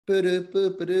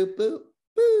Boo-doo-boo-boo-doo-boo.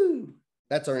 Boo.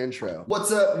 That's our intro.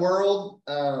 What's up, world?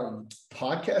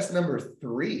 Podcast number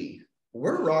 3.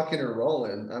 We're rocking and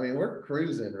rolling. I mean, we're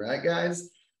cruising, right, guys?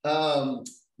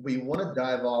 We want to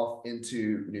dive off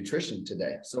into nutrition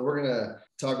today. So we're going to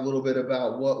talk a little bit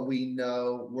about what we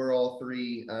know. We're all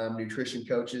 3 nutrition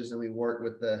coaches, and we work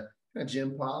with the kind of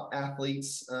gym pop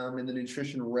athletes in the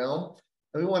nutrition realm.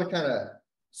 And we want to kind of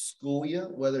school you,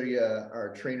 whether you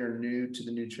are a trainer new to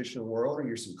the nutrition world or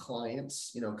you're some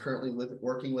clients, currently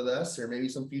working with us, or maybe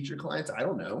some future clients. I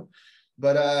don't know.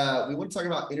 But we want to talk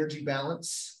about energy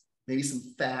balance, maybe some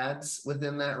fads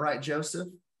within that, right, Joseph?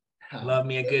 Love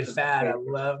me a good fad. I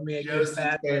love me a good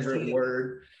fad. Favorite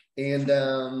word. And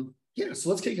so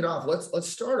let's kick it off. Let's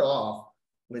start off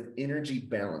with energy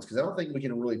balance, because I don't think we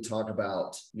can really talk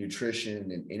about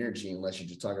nutrition and energy unless you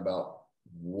just talk about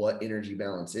what energy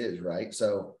balance is, right?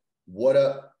 So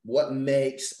what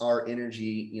makes our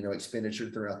energy, expenditure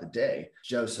throughout the day?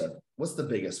 Joseph, what's the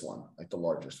biggest one, like the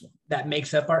largest one? That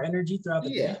makes up our energy throughout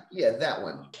the day? Yeah, that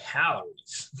one.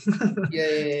 Calories.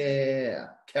 Yeah.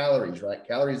 Calories, right?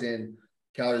 Calories in,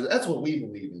 calories. That's what we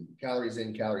believe in. Calories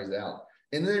in, calories out.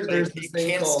 And there's this thing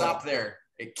can't stop there.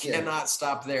 It cannot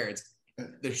stop there.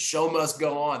 The show must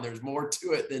go on. There's more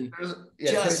to it than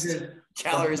just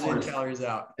calories in, calories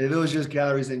out. If it was just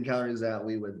calories in, calories out,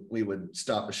 we would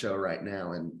stop the show right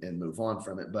now and move on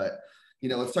from it. But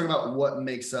let's talk about what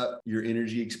makes up your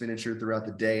energy expenditure throughout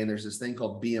the day. And there's this thing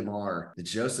called BMR that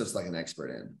Joseph's like an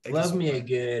expert in. Love me a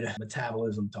good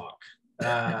metabolism talk.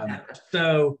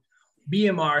 So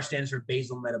BMR stands for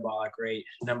basal metabolic rate.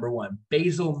 Number 1,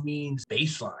 basal means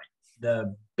baseline,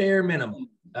 the bare minimum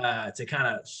to kind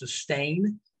of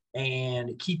sustain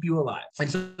and keep you alive. And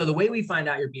so the way we find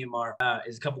out your BMR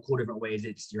is a couple cool different ways.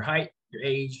 It's your height, your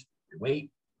age, your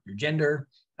weight, your gender,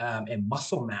 and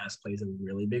muscle mass plays a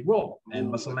really big role.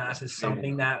 And muscle mass is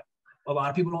something that a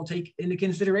lot of people don't take into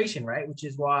consideration, right? Which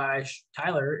is why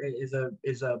Tyler is a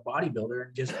bodybuilder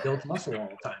and just builds muscle all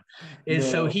the time.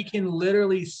 So he can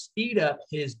literally speed up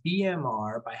his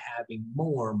BMR by having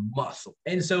more muscle.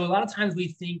 And so a lot of times we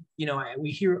think,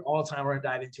 we hear it all the time. We're gonna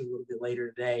dive into it a little bit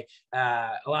later today.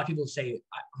 A lot of people say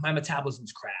my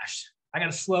metabolism's crashed. I got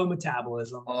a slow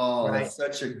metabolism. Oh, right? That's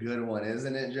such a good one,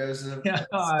 isn't it, Joseph? Yeah,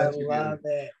 I love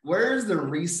it. Where's the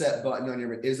reset button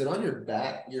on is it on your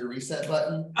back, your reset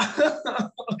button?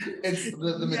 It's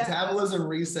the metabolism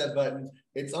reset button.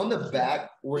 It's on the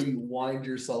back where you wind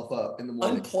yourself up in the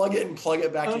morning. Unplug it and plug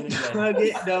it back in again. Have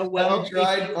you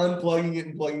tried unplugging it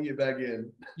and plugging it back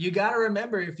in? You got to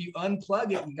remember, if you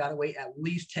unplug it, you got to wait at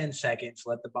least 10 seconds,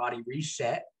 let the body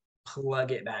reset,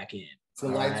 plug it back in. The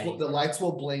lights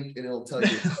will blink and it'll tell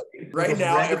you. Right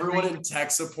now, everyone in tech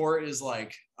support is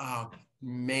like, oh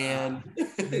man,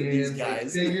 these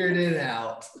guys figured it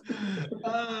out.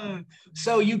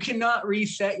 So you cannot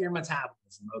reset your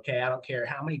metabolism. Okay, I don't care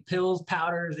how many pills,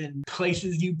 powders, and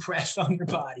places you press on your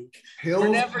body.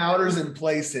 Pills, powders, and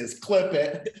places. Clip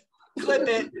it.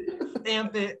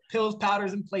 Stamp it. Pills,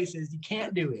 powders, and places. You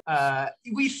can't do it.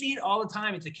 We see it all the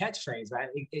time. It's a catchphrase, right?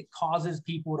 It causes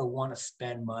people to want to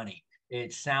spend money.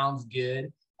 It sounds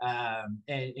good,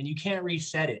 and you can't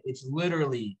reset it. It's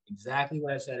literally exactly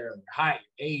what I said earlier: height,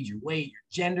 your age, your weight, your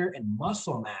gender, and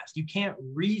muscle mass. You can't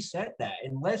reset that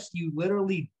unless you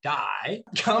literally die,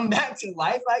 come back to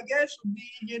life, I guess, would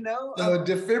be, a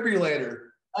defibrillator.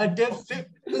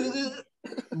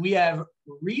 We have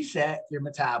reset your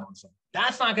metabolism.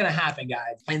 That's not going to happen,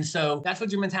 guys. And so that's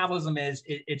what your metabolism is.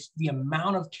 It's the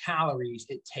amount of calories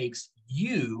it takes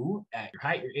you at your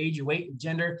height, your age, your weight, your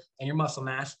gender, and your muscle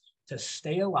mass to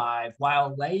stay alive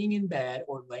while laying in bed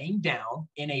or laying down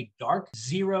in a dark,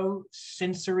 zero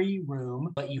sensory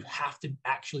room, but you have to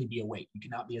actually be awake. You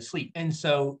cannot be asleep. And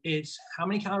so it's how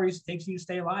many calories it takes you to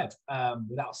stay alive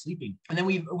without sleeping. And then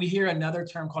we hear another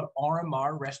term called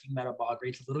RMR, resting metabolic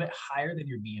rate. It's a little bit higher than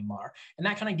your BMR. And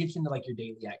that kind of gets into like your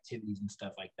daily activities and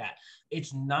stuff like that.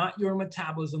 It's not your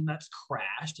metabolism that's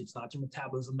crashed. It's not your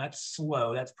metabolism that's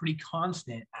slow. That's pretty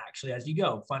constant actually as you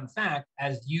go. Fun fact,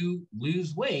 as you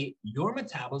lose weight, your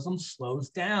metabolism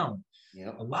slows down.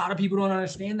 Yep. A lot of people don't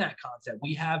understand that concept.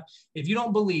 If you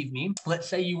don't believe me, let's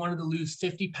say you wanted to lose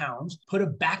 50 pounds, put a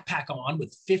backpack on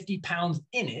with 50 pounds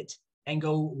in it and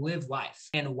go live life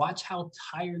and watch how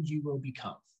tired you will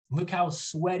become. Look how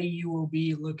sweaty you will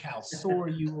be. Look how sore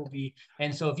you will be.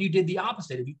 And so if you did the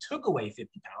opposite, if you took away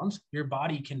 50 pounds, your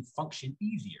body can function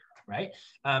easier, right?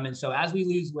 And so as we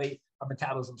lose weight, our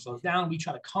metabolism slows down. We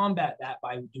try to combat that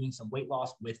by doing some weight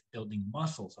loss with building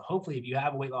muscle. So hopefully if you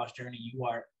have a weight loss journey, you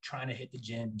are trying to hit the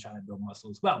gym and trying to build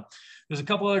muscle as well. There's a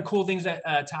couple other cool things that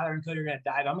Tyler and Cody are going to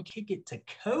dive. I'm going to kick it to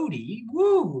Cody.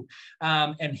 Woo!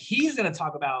 And he's going to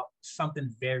talk about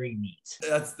something very neat.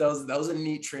 That was a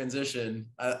neat transition.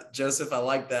 Joseph, I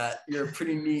like that. You're a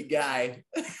pretty neat guy.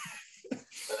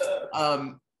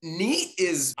 Neat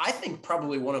is, I think,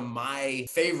 probably one of my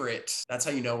favorite, that's how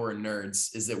you know we're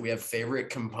nerds, is that we have favorite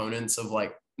components of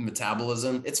like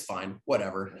metabolism. It's fine,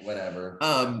 whatever.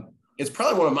 It's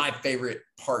probably one of my favorite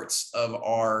parts of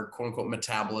our quote unquote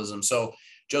metabolism. So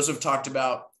Joseph talked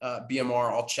about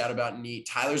BMR. I'll chat about NEAT.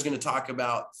 Tyler's going to talk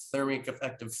about thermic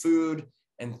effective food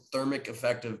and thermic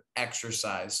effective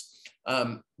exercise.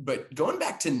 But going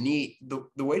back to NEAT,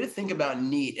 the way to think about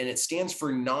NEAT, and it stands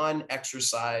for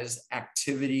non-exercise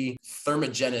activity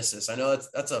thermogenesis. I know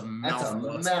that's a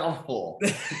mouthful.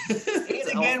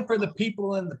 Again, for the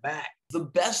people in the back. The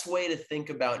best way to think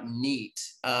about NEAT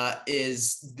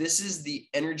is this is the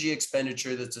energy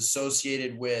expenditure that's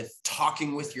associated with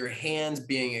talking with your hands,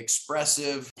 being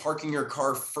expressive, parking your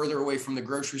car further away from the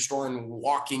grocery store and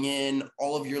walking in,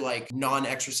 all of your like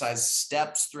non-exercise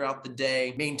steps throughout the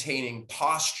day, maintaining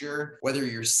posture, whether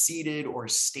you're seated or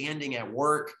standing at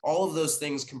work, all of those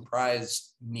things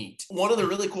comprise NEAT. One of the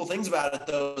really cool things about it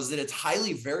though is that it's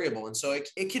highly variable. And so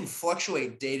it can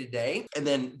fluctuate day to day. And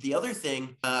then the other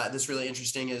thing that's really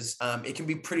interesting is it can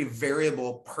be pretty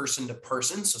variable person to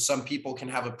person. So some people can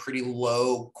have a pretty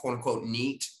low quote unquote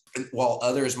NEAT, while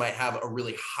others might have a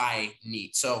really high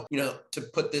NEAT. So, to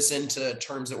put this into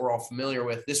terms that we're all familiar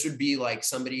with, this would be like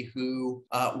somebody who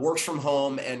works from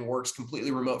home and works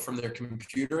completely remote from their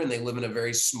computer, and they live in a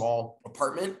very small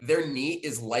apartment. Their NEAT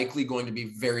is likely going to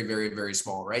be very, very, very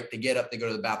small, right? They get up, they go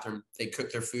to the bathroom, they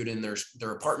cook their food in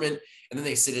their apartment, and then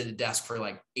they sit at a desk for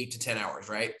like 8 to 10 hours,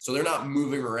 right? So they're not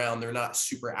moving around. They're not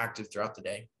super active throughout the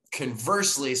day.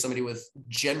 Conversely, somebody with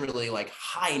generally like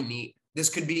high NEAT, this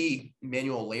could be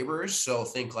manual laborers. So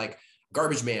think like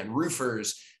garbage man,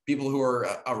 roofers, people who are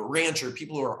a rancher,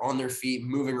 people who are on their feet,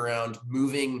 moving around,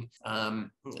 moving,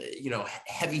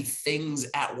 heavy things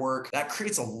at work. That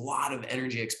creates a lot of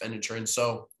energy expenditure. And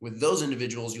so with those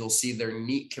individuals, you'll see their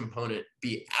NEAT component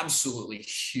be absolutely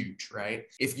huge, right?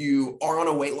 If you are on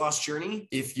a weight loss journey,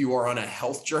 if you are on a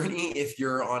health journey, if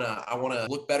you're on I want to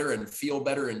look better and feel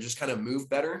better and just kind of move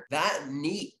better, that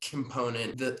NEAT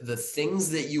component, the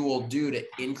things that you will do to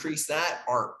increase that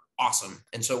are awesome.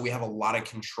 And so we have a lot of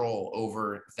control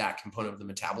over that component of the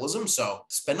metabolism. So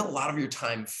spend a lot of your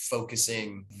time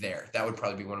focusing there. That would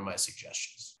probably be one of my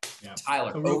suggestions. Yeah.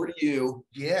 Tyler, over to you.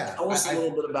 Yeah. Tell us a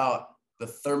little bit about the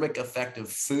thermic effect of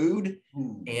food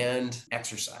and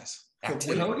exercise.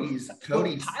 Cody's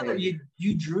Tyler, you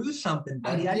drew something,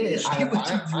 buddy.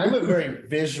 I'm a very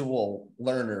visual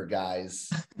learner, guys.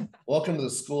 Welcome to the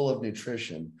School of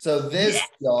Nutrition. So this,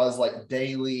 y'all, is like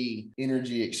daily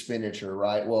energy expenditure,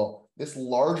 right? Well, this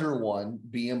larger one,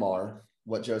 BMR,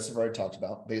 what Joseph already talked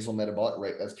about, basal metabolic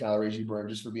rate, that's calories you burn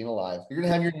just for being alive. You're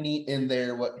going to have your NEAT in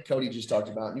there, what Cody just talked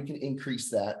about, and you can increase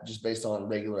that just based on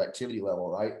regular activity level,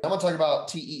 right? I'm going to talk about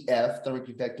TEF, thermic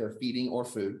effect of feeding or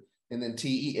food, and then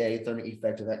TEA, thermic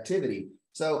effect of activity.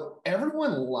 So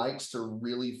everyone likes to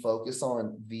really focus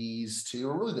on these two,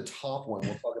 or really the top one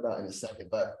we'll talk about in a second.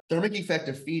 But thermic effect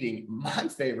of feeding, my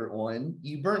favorite one,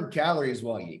 you burn calories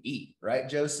while you eat, right,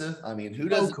 Joseph? I mean, who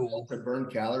doesn't want to burn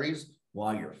calories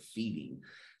while you're feeding?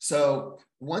 So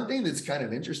one thing that's kind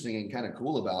of interesting and kind of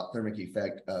cool about thermic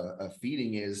effect of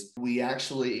feeding is we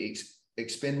actually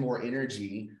expend more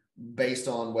energy based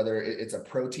on whether it's a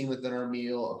protein within our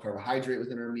meal, a carbohydrate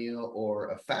within our meal, or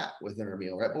a fat within our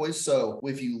meal, right, boys? So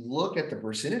if you look at the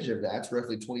percentage of that, it's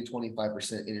roughly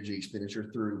 20-25% energy expenditure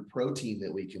through protein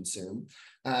that we consume,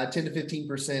 10 to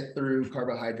 15% through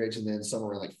carbohydrates, and then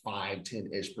somewhere like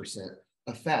 5-10-ish%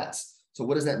 of fats. So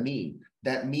what does that mean?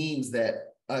 That means that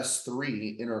us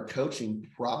three in our coaching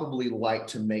probably like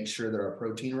to make sure that our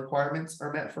protein requirements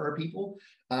are met for our people,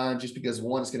 just because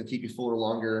one, it's going to keep you fuller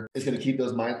longer. It's going to keep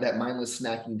that mindless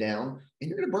snacking down, and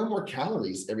you're going to burn more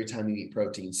calories every time you eat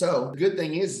protein. So the good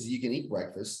thing is you can eat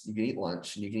breakfast, you can eat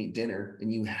lunch, and you can eat dinner,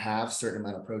 and you have a certain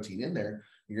amount of protein in there.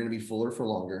 You're going to be fuller for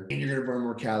longer, and you're going to burn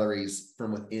more calories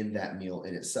from within that meal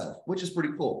in itself, which is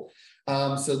pretty cool.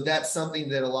 So that's something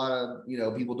that a lot of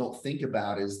people don't think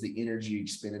about, is the energy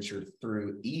expenditure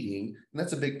through eating, and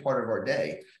that's a big part of our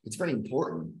day. It's very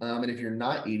important. And if you're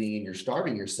not eating and you're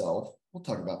starving yourself, we'll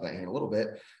talk about that here in a little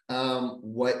bit.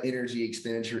 What energy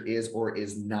expenditure is or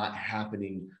is not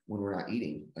happening when we're not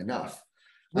eating enough.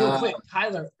 Real quick,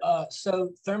 Tyler.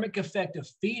 So thermic effect of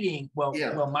feeding. Well,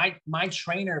 Yeah. my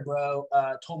trainer, bro,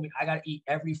 told me I gotta eat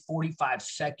every 45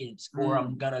 seconds or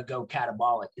I'm gonna go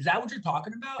catabolic. Is that what you're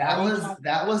talking about?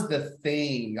 That was the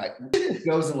thing. Like it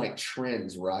goes in like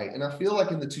trends, right? And I feel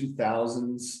like in the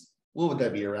 2000s, what would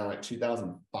that be, around like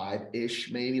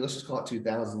 2005-ish, maybe? Let's just call it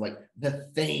 2000. Like the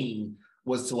thing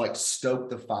was to like stoke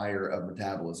the fire of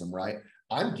metabolism, right?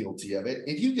 I'm guilty of it.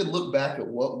 If you could look back at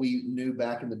what we knew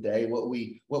back in the day, what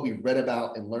we read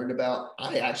about and learned about,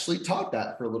 I actually taught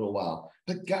that for a little while.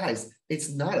 But guys,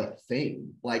 it's not a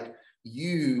thing. Like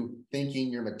you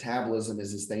thinking your metabolism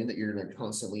is this thing that you're going to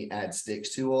constantly add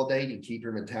sticks to all day to keep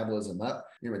your metabolism up.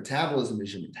 Your metabolism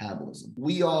is your metabolism.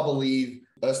 We all believe,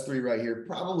 us three right here,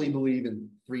 probably believe in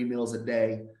 3 meals a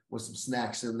day with some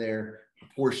snacks in there,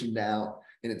 portioned out.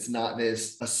 And it's not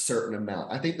this a certain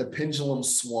amount. I think the pendulum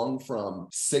swung from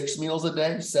 6 meals a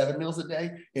day, 7 meals a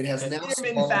day. It has now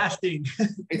intermittent fasting.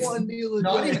 It's 1 meal a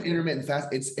not day. even intermittent fast.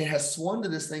 It has swung to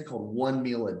this thing called 1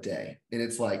 meal a day. And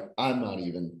it's like, I'm not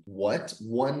even, what?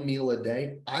 1 meal a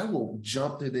day? I will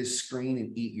jump through this screen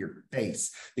and eat your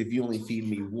face if you only feed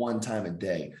me 1 time a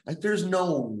day. Like there's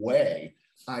no way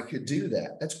I could do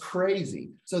that. That's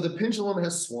crazy. So the pendulum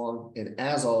has swung, and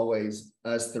as always,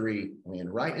 us three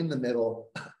land right in the middle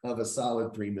of a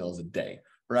solid 3 meals a day,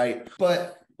 right?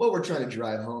 But what we're trying to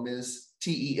drive home is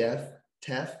TEF.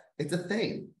 It's a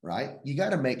thing, right? You got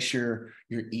to make sure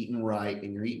you're eating right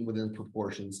and you're eating within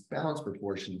proportions, balanced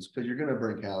proportions, because you're going to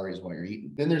burn calories while you're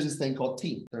eating. Then there's this thing called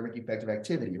T, thermic effective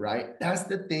activity, right? That's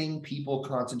the thing people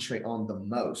concentrate on the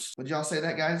most. Would y'all say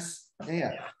that, guys?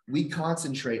 Yeah. We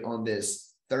concentrate on this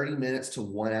 30 minutes to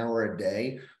 1 hour a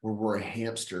day where we're a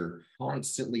hamster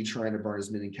constantly trying to burn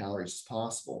as many calories as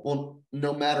possible. Well,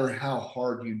 no matter how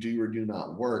hard you do or do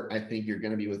not work, I think you're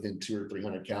going to be within 200 or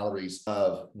 300 calories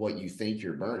of what you think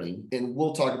you're burning. And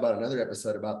we'll talk about another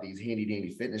episode about these handy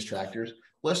dandy fitness trackers.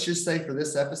 Let's just say for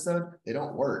this episode, they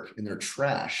don't work and they're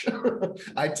trash.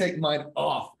 I take mine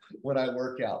off when I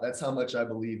work out. That's how much I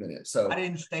believe in it. So I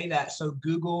didn't say that. So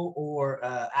Google or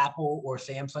Apple or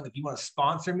Samsung, if you want to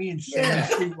sponsor me and send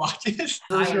me free watches,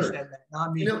 for sure. Said that,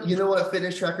 not me. You know what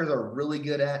fitness trackers are really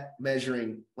good at?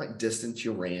 Measuring like distance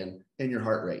you ran and your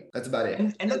heart rate. That's about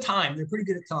it. And the time. They're pretty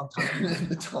good at telling time.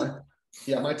 The time.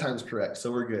 Yeah, my time's correct.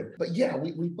 So we're good. But yeah,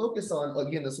 we focus on,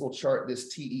 again, this little chart, this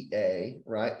TEA,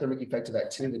 right? Thermic effective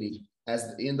activity,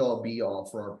 as the end all be all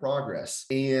for our progress.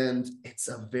 And it's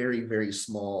a very, very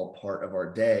small part of our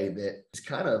day that is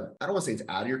kind of, I don't want to say it's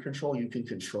out of your control. You can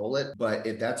control it. But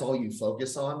if that's all you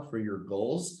focus on for your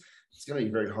goals, it's going to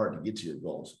be very hard to get to your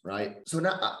goals, right? So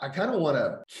now I kind of want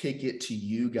to kick it to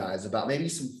you guys about maybe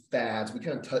some fads. We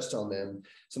kind of touched on them,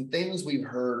 some things we've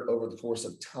heard over the course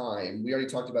of time. We already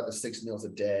talked about the 6 meals a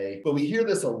day, but we hear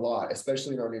this a lot,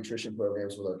 especially in our nutrition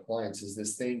programs with our clients, is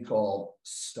this thing called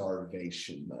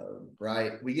starvation mode,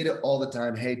 right? We get it all the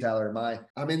time. Hey, Tyler,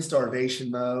 I'm in starvation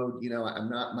mode. You know,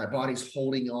 my body's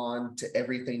holding on to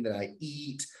everything that I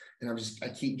eat. And I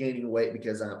keep gaining weight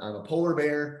because I'm a polar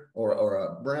bear or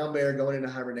a brown bear going into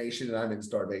hibernation and I'm in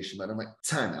starvation mode. I'm like,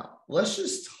 time out. Let's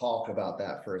just talk about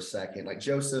that for a second. Like,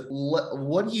 Joseph,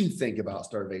 what do you think about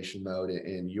starvation mode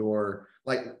and your,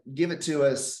 like, give it to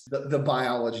us, the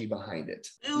biology behind it.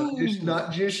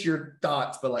 Not just your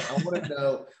thoughts, but like, I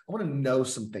want to know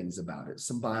some things about it,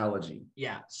 some biology.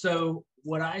 Yeah. So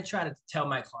what I try to tell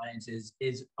my clients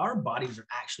is our bodies are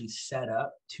actually set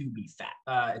up to be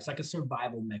fat. It's like a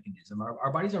survival mechanism.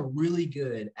 Our bodies are really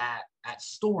good at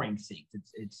storing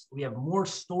things. We have more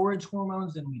storage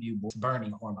hormones than we do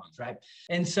burning hormones, right?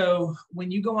 And so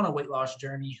when you go on a weight loss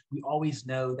journey, we always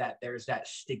know that there's that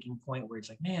sticking point where it's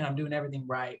like, man, I'm doing everything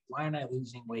right. Why aren't I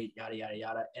losing weight? Yada, yada,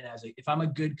 yada. And if I'm a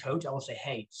good coach, I will say,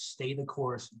 hey, stay the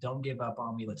course. Don't give up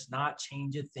on me. Let's not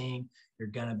change a thing. You're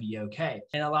going to be okay.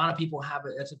 And a lot of people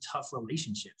that's a tough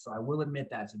relationship. So I will admit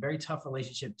that it's a very tough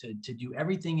relationship to do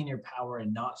everything in your power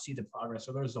and not see the progress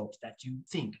or the results that you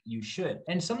think you should.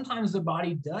 And sometimes the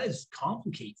body does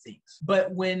complicate things.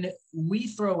 But when we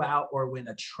throw out, or when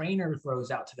a trainer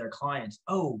throws out to their clients,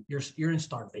 oh, you're in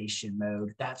starvation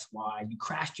mode. That's why you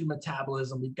crashed your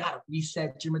metabolism. We've got to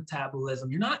reset your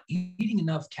metabolism. You're not eating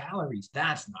enough calories.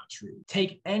 That's not true.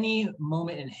 Take any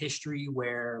moment in history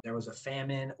where there was a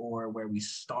famine or where we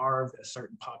starved a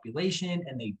certain population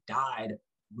and they died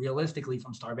realistically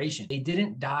from starvation. They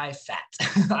didn't die fat.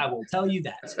 I will tell you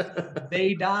that.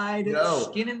 They died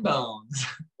skin and bones.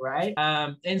 right?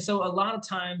 And so a lot of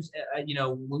times,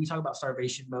 when we talk about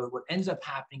starvation mode, what ends up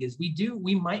happening is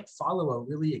we might follow a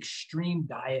really extreme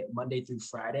diet Monday through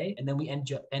Friday, and then we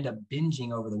end up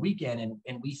binging over the weekend,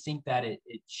 and we think that it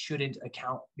shouldn't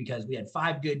account because we had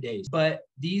 5 good days. But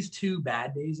these 2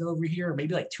 bad days over here, or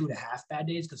maybe like 2.5 bad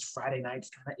days, because Friday night's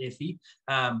kind of iffy,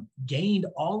 gained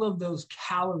all of those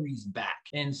calories back.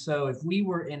 And so if we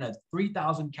were in a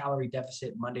 3,000 calorie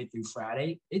deficit Monday through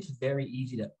Friday, it's very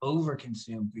easy to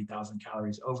overconsume 3,000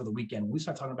 calories over the weekend. When we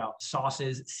start talking about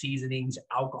sauces, seasonings,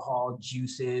 alcohol,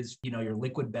 juices, your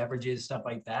liquid beverages, stuff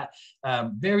like that,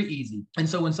 very easy. And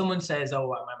so when someone says, oh,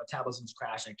 my metabolism's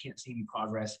crashed, I can't see any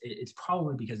progress, it's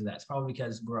probably because of that. It's probably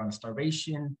because we're on a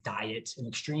starvation diet, an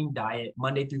extreme diet,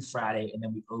 Monday through Friday, and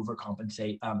then we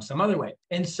overcompensate some other way.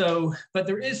 And so, but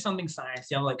there is something science,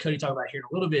 I'm like Cody talked about here in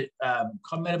a little bit,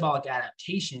 called metabolic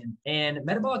adaptation. And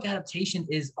metabolic adaptation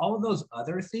is all of those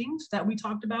other things that we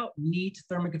talked about, NEAT,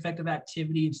 thermic effective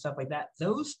activity, and stuff like that.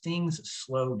 Those things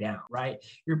slow down, right?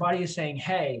 Your body is saying,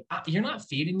 hey, you're not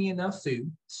feeding me enough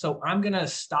food, so I'm going to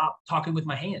stop talking with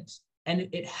my hands. And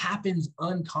it happens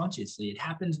unconsciously. It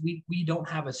happens, we don't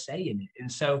have a say in it.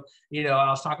 And so, I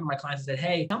was talking to my clients and said,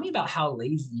 hey, tell me about how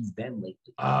lazy you've been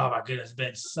lately. Oh my goodness,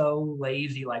 been so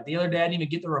lazy. Like the other day, I didn't even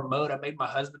get the remote. I made my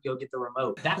husband go get the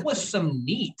remote. That was some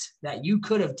NEAT that you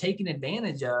could have taken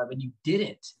advantage of and you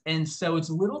didn't. And so it's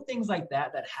little things like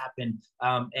that happen.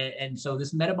 And so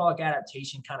this metabolic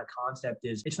adaptation kind of concept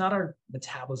is, it's not our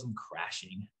metabolism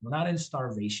crashing. We're not in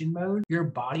starvation mode. Your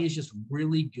body is just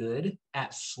really good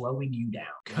at slowing you down.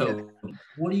 Cody,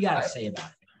 what do you got to say about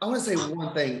it? I want to say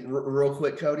one thing real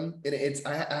quick, Cody. And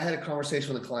I had a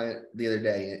conversation with a client the other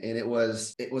day, and it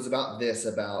was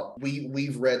about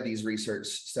we've read these research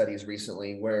studies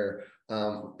recently where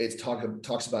it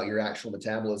talks about your actual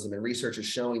metabolism, and research is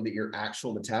showing that your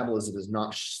actual metabolism is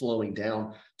not slowing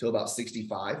down to about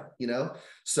 65,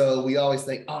 So we always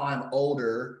think, oh, I'm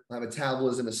older, my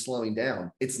metabolism is slowing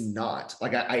down. It's not.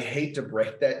 Like, I hate to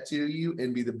break that to you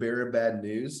and be the bearer of bad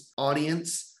news.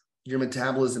 Audience, your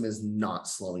metabolism is not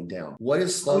slowing down. What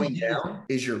is slowing down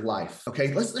is your life.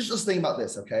 Okay, let's just think about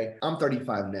this. Okay, I'm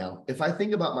 35 now. If I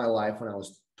think about my life when I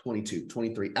was 22,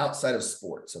 23, outside of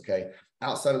sports, okay,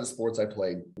 outside of the sports I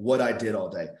played, what I did all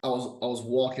day, I was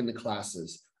walking to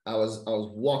classes. I was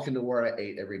walking to where I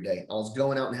ate every day. I was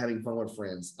going out and having fun with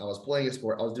friends. I was playing a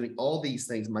sport. I was doing all these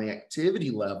things. My activity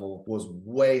level was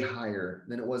way higher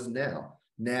than it was now.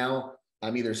 Now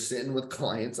I'm either sitting with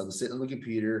clients, I'm sitting on the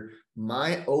computer.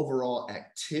 My overall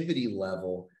activity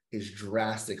level is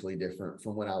drastically different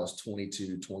from when I was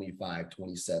 22, 25,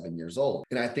 27 years old.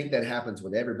 And I think that happens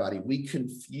with everybody. We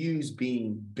confuse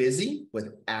being busy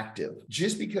with active.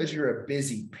 Just because you're a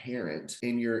busy parent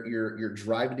and you're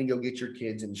driving to go get your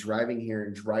kids and driving here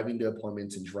and driving to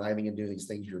appointments and driving and doing these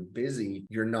things, you're busy,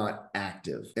 you're not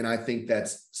active. And I think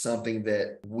that's something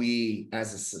that we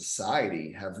as a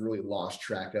society have really lost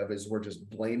track of, is we're just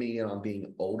blaming it on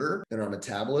being older and our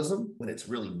metabolism, when it's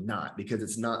really not, because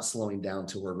it's not slowing down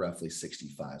to where roughly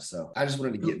 65. So I just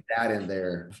wanted to get that in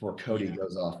there before Cody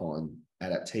goes off on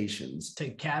adaptations. To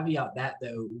caveat that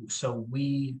though, so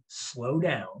we slow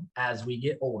down as we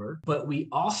get older, but we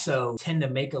also tend to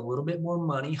make a little bit more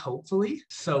money, hopefully.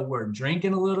 So we're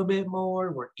drinking a little bit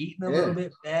more, we're eating a little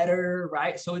bit better,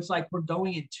 right? So it's like we're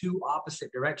going in 2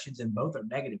 opposite directions and both are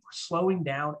negative. We're slowing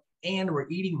down and we're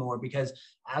eating more because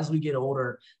as we get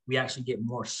older, we actually get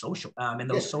more social. And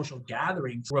those social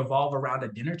gatherings revolve around a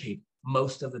dinner table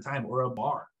most of the time, or a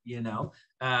bar,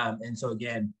 and so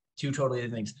again, 2 totally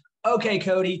different things. Okay,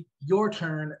 Cody, your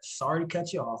turn. Sorry to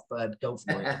cut you off, but go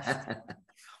for it.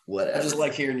 Whatever. I just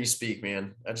like hearing you speak,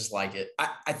 man. I just like it.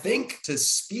 I think to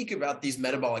speak about these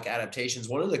metabolic adaptations,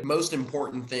 one of the most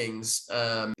important things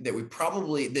that we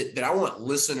probably, that I want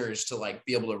listeners to like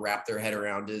be able to wrap their head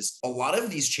around is a lot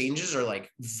of these changes are like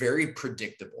very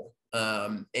predictable.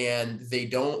 And they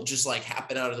don't just like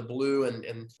happen out of the blue.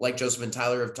 And like Joseph and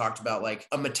Tyler have talked about, like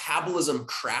a metabolism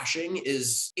crashing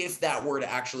is, if that were to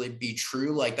actually be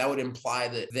true, like that would imply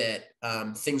that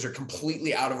things are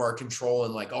completely out of our control.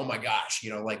 And like, oh my gosh,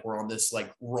 like we're on this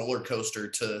like roller coaster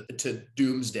to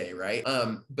doomsday. Right.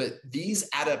 But these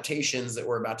adaptations that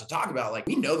we're about to talk about, like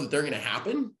we know that they're going to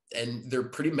happen. And they're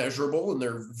pretty measurable and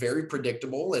they're very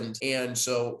predictable. And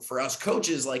so for us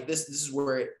coaches, like this is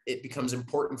where it becomes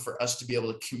important for us to be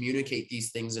able to communicate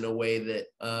these things in a way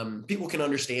that people can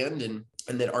understand and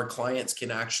that our clients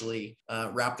can actually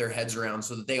wrap their heads around,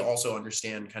 so that they also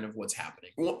understand kind of what's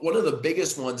happening. One of the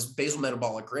biggest ones, basal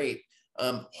metabolic rate.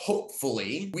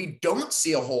 Hopefully we don't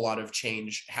see a whole lot of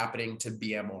change happening to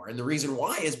BMR. And the reason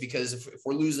why is because if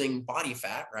we're losing body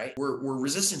fat, right, we're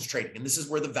resistance training. And this is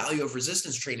where the value of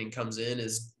resistance training comes in,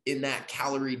 is in that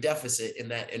calorie deficit, in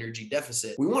that energy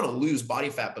deficit. We want to lose body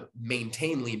fat, but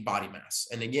maintain lean body mass.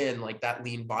 And again, like that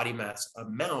lean body mass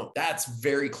amount, that's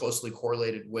very closely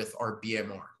correlated with our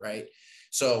BMR, right?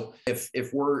 So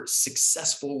if we're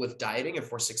successful with dieting,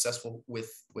 if we're successful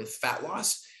with fat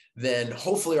loss, then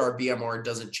hopefully our BMR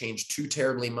doesn't change too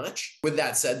terribly much. With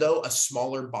that said, though, a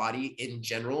smaller body in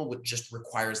general would just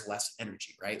requires less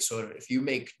energy, right? So if you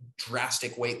make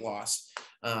drastic weight loss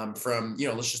from,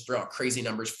 let's just throw out crazy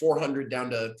numbers, 400 down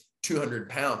to 200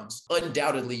 pounds,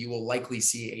 undoubtedly you will likely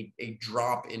see a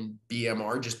drop in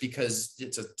BMR just because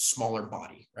it's a smaller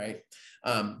body, right?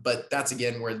 But that's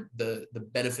again where the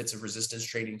benefits of resistance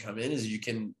training come in, is you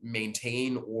can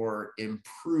maintain or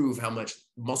improve how much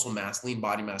muscle mass, lean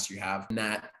body mass you have, and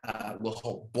that will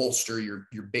help bolster your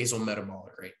basal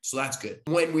metabolic rate. So that's good.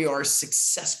 When we are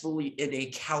successfully in a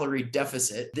calorie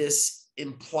deficit, this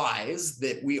implies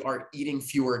that we are eating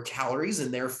fewer calories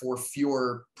and therefore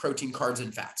fewer protein, carbs,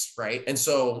 and fats, right? And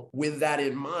so with that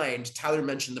in mind, Tyler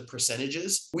mentioned the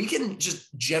percentages. We can just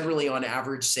generally on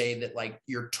average say that like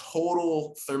your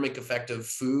total thermic effect of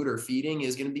food or feeding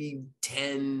is going to be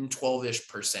 10,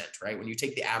 12-ish%, right? When you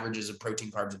take the averages of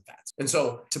protein, carbs, and fats. And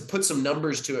so to put some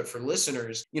numbers to it for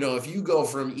listeners, if you go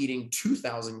from eating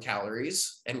 2,000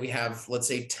 calories and we have, let's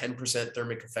say 10%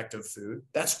 thermic effect of food,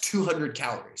 that's 200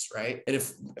 calories, right? And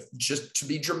if just to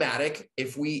be dramatic,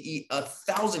 if we eat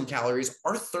 1,000 calories,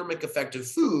 our thermic effect of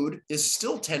food is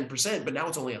still 10%, but now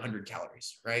it's only 100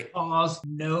 calories, right? Pause.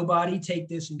 Nobody take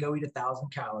this and go eat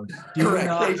 1,000 calories. Do Correct.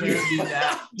 not Thank you. do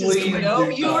that. Please We know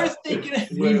do you not. were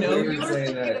thinking. We know you were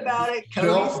saying thinking that. about it.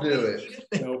 Don't do it.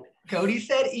 Nope. Cody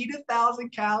said eat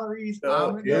 1,000 calories.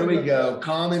 No, Here we go.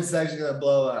 Comment section gonna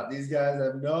blow up. These guys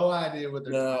have no idea what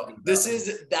they're talking about. This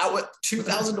is what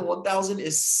 2,000 to 1,000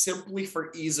 is simply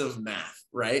for ease of math,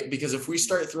 right? Because if we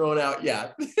start throwing out,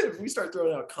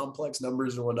 complex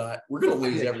numbers and whatnot, we're gonna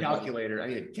lose everything. I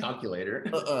need a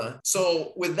calculator.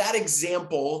 So with that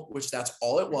example, which that's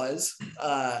all it was,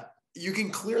 you can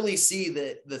clearly see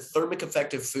that the thermic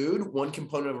effect of food, one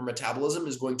component of our metabolism,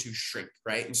 is going to shrink,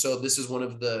 right? And so this is one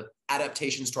of the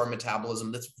adaptations to our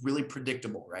metabolism that's really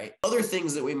predictable, right? Other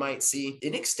things that we might see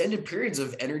in extended periods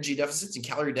of energy deficits and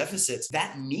calorie deficits,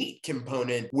 that NEAT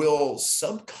component will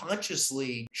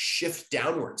subconsciously shift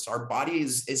downwards. Our body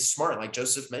is smart, like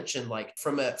Joseph mentioned, like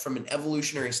from an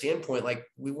evolutionary standpoint, like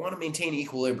we want to maintain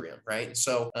equilibrium, right?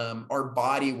 So our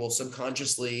body will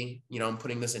subconsciously, I'm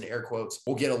putting this in air quotes,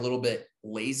 will get a little bit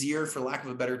lazier, for lack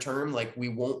of a better term. Like we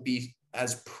won't be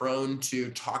as prone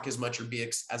to talk as much or be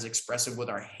as expressive with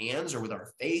our hands or with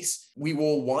our face. We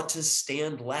will want to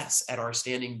stand less at our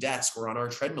standing desk or on our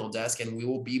treadmill desk, and we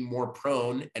will be more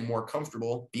prone and more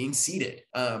comfortable being seated.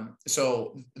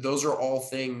 So those are all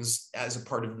things as a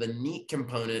part of the NEAT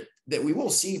component that we will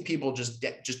see people just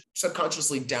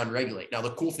subconsciously downregulate. Now,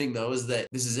 the cool thing though is that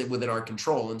this is within our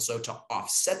control. And so to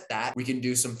offset that, we can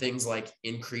do some things like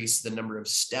increase the number of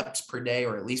steps per day,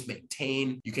 or at least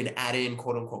maintain. You can add in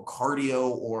quote unquote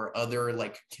cardio or other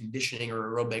like conditioning or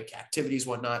aerobic activities,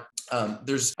 whatnot.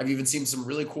 I've even seen some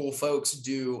really cool folks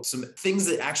do some things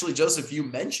that actually, Joseph, you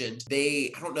mentioned,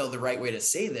 I don't know the right way to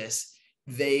say this,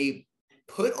 they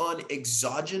put on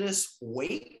exogenous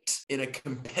weight in a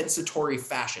compensatory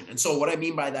fashion. And so what I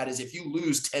mean by that is if you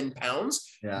lose 10 pounds,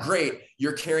 great,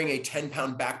 you're carrying a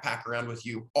 10-pound backpack around with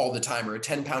you all the time, or a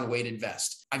 10-pound weighted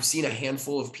vest. I've seen a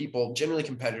handful of people, generally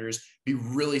competitors, be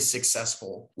really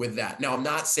successple with that. Now, I'm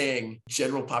not saying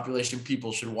general population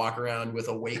people should walk around with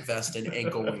a weight vest and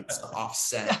ankle weights to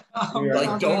offset. I'm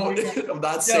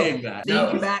not saying that.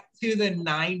 Think back to the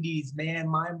 90s, man.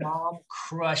 My mom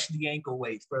crushed the ankle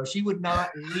weights, bro. She would not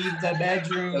leave the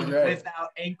bedroom without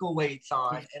ankle weights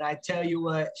on. And I tell you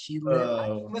what, she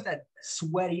lived with that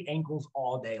sweaty ankles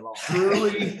all day long.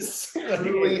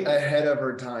 Truly ahead of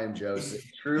her time, Joseph.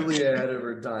 Truly ahead of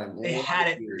her time. They had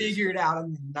it figured out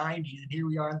in the 90s, and here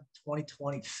we are in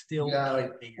 2020 still. I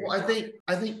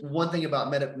think one thing about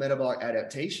metabolic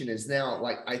adaptation is now,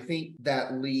 like, I think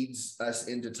that leads us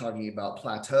into talking about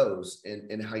plateaus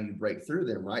and how you break through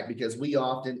them, right? Because we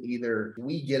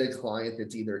get a client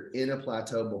that's either in a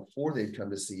plateau before they come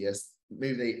to see us,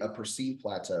 maybe a perceived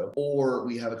plateau, or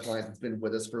we have a client that's been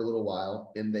with us for a little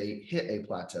while and they hit a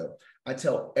plateau. I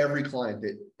tell every client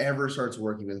that ever starts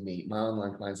working with me, my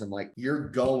online clients, I'm like, you're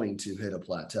going to hit a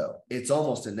plateau. It's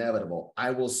almost inevitable. I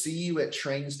will see you at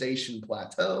train station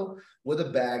plateau with a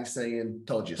bag saying,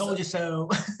 told you so.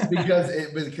 because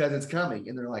it's coming.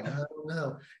 And they're like, I don't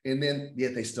know. And then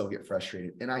yet they still get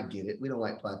frustrated. And I get it. We don't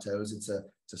like plateaus. It's a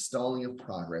stalling of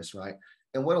progress, right?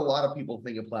 And what a lot of people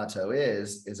think a plateau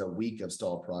is a week of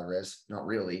stalled progress. Not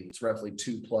really. It's roughly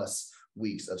 2+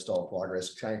 weeks of stalled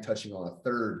progress, kind of touching on a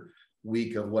third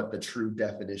week of what the true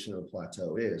definition of a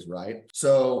plateau is, right?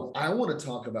 So I want to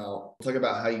talk about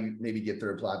how you maybe get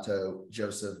through a plateau,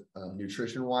 Joseph,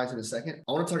 nutrition wise in a second.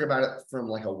 I want to talk about it from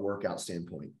like a workout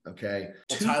standpoint. Okay.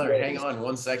 Well, Tyler, hang on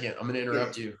 1 second. I'm going to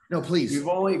interrupt you. No, please. We've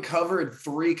only covered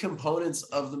 3 components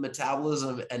of the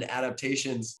metabolism and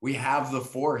adaptations. We have the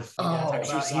 4th.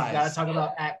 He's got to talk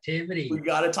about activity. We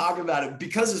got to talk about it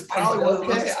because it's probably one of the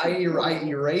most. I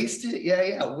erased it.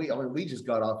 Yeah. We just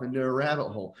got off into a rabbit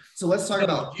hole. So let's talk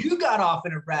about. You got off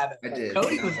in a rabbit hole. I did.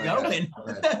 Cody was going.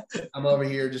 I'm over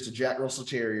here, just a Jack Russell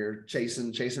Terrier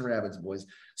chasing rabbits, boys.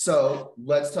 So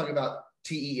let's talk about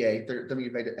TEA,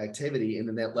 thermogenic activity, and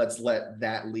then let's let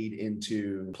that lead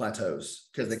into plateaus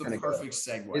because they kind of perfect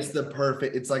segue.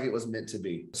 It's like it was meant to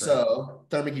be. Right. So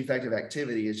thermic effective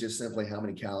activity is just simply how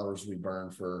many calories we burn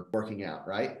for working out,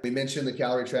 right? We mentioned the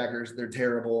calorie trackers. They're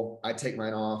terrible. I take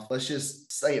mine off. Let's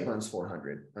just say it burns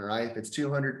 400. All right. If it's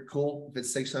 200, cool. If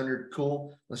it's 600,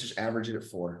 cool. Let's just average it at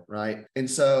 4, right? And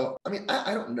so, I mean,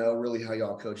 I don't know really how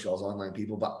y'all coach y'all's online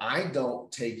people, but I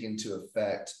don't take into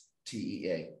effect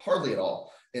TEA hardly at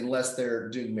all, unless they're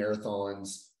doing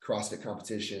marathons, CrossFit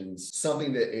competitions,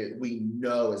 something that we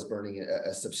know is burning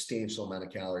a substantial amount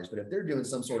of calories. But if they're doing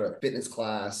some sort of fitness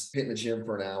class, hitting the gym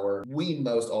for an hour,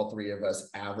 all 3 of us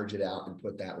average it out and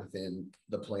put that within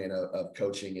the plan of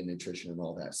coaching and nutrition and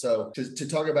all that. So to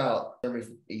talk about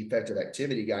effective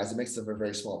activity, guys, it makes up a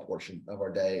very small portion of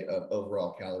our day of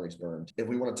overall calories burned. If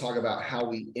we want to talk about how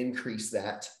we increase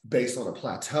that based on a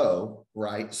plateau,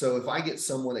 right? So if I get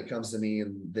someone that comes to me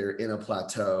and they're in a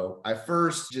plateau, I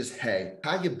first just, hey,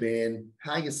 how you been?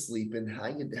 How you sleeping?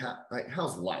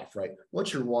 How's life, right?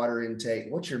 What's your water intake?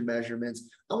 What's your measurements?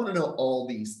 I want to know all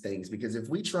these things, because if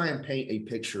we try and paint a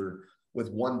picture with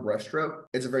one brushstroke,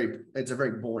 it's a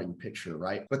very boring picture,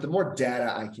 right? But the more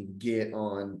data I can get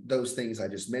on those things I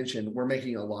just mentioned, we're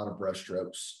making a lot of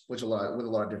brushstrokes, with a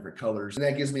lot of different colors, and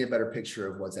that gives me a better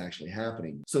picture of what's actually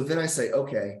happening. So then I say,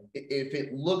 okay, if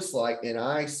it looks like, and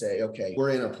I say, okay,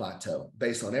 we're in a plateau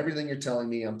based on everything you're telling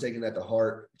me, I'm taking that to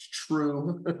heart. It's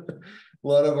true. A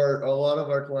lot of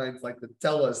our clients like to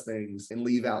tell us things and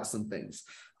leave out some things.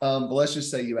 But let's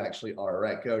just say you actually are,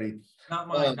 right, Cody? Not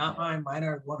mine. Mine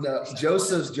are 100%. No,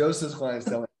 Joseph's clients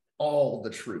telling all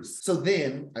the truth. So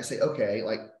then I say, okay,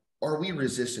 like, are we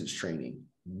resistance training?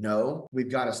 No, we've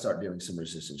got to start doing some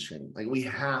resistance training. Like, we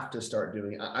have to start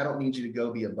doing. I don't need you to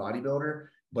go be a bodybuilder,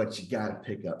 but you got to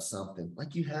pick up something.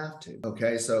 Like, you have to.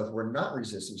 Okay, so if we're not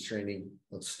resistance training,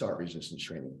 let's start resistance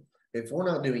training. If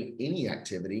we're not doing any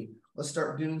activity, let's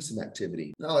start doing some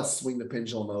activity. Now let's swing the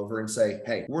pendulum over and say,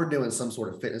 hey, we're doing some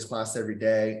sort of fitness class every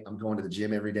day. I'm going to the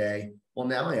gym every day. Well,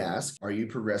 now I ask, are you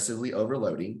progressively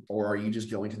overloading, or are you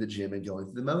just going to the gym and going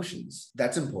through the motions?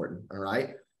 That's important. All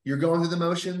right. You're going through the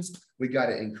motions. We got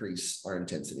to increase our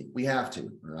intensity. We have to.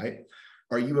 All right.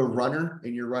 Are you a runner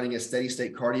and you're running a steady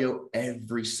state cardio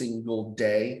every single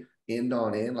day, end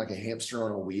on end, like a hamster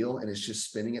on a wheel, and it's just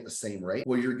spinning at the same rate?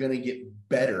 Well, you're going to get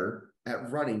better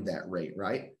at running that rate,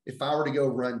 right? If I were to go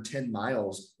run 10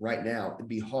 miles right now, it'd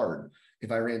be hard.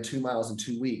 If I ran 2 miles in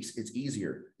 2 weeks, it's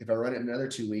easier. If I run it in another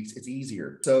 2 weeks, it's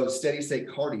easier. So steady state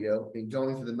cardio and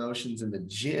going through the motions in the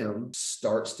gym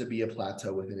starts to be a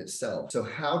plateau within itself. So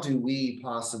how do we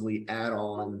possibly add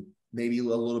on maybe a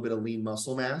little bit of lean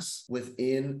muscle mass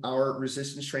within our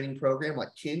resistance training program? Like,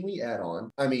 can we add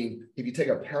on? I mean, if you take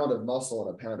a pound of muscle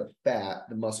and a pound of fat,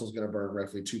 the muscle is going to burn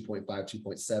roughly 2.5,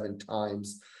 2.7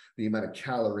 times the amount of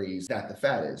calories that the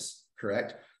fat is,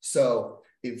 correct? So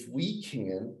if we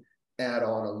can add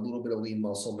on a little bit of lean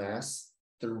muscle mass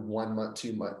through 1 month,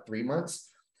 2 months, 3 months,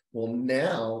 well,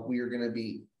 now we are going to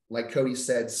be, like Cody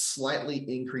said, slightly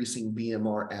increasing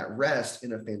BMR at rest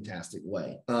in a fantastic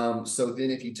way. So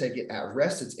then if you take it at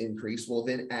rest, it's increased. Well,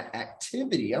 then at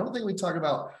activity, I don't think we talk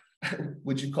about,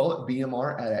 would you call it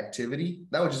BMR at activity?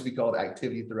 That would just be called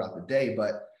activity throughout the day.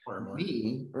 But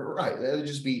knee, right, that would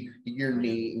just be your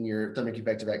knee and your thermic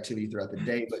effective activity throughout the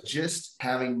day. But just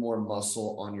having more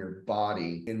muscle on your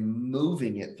body and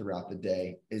moving it throughout the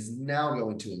day is now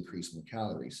going to increase more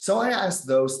calories. So I ask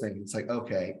those things. It's like,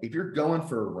 okay, if you're going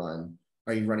for a run,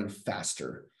 are you running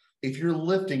faster? If you're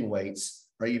lifting weights,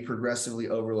 Are you progressively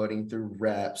overloading through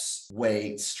reps,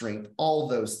 weight, strength, all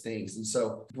those things? And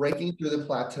so breaking through the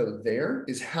plateau there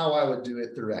is how I would do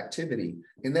it through activity.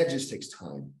 And that just takes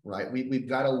time, right? We've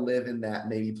got to live in that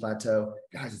maybe plateau.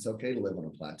 Guys, it's okay to live on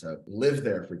a plateau. Live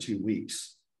there for 2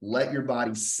 weeks. Let your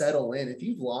body settle in. If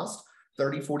you've lost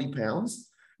 30, 40 pounds,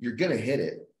 you're going to hit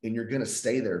it and you're going to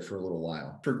stay there for a little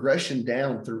while. Progression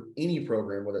down through any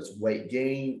program, whether it's weight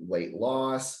gain, weight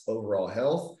loss, overall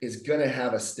health, is going to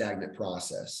have a stagnant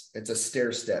process. It's a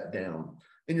stair step down.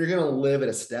 And you're going to live at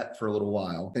a step for a little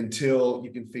while until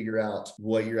you can figure out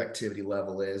what your activity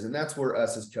level is. And that's where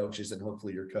us as coaches and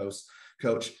hopefully your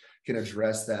coach can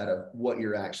address that of what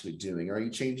you're actually doing. Are you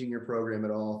changing your program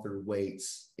at all through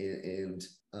weights and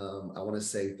I want to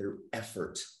say through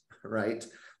effort, right?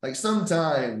 Like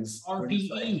sometimes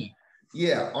RPE.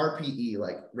 RPE,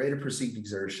 like rate of perceived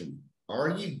exertion. Are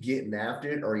you getting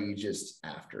after it or are you just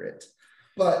after it?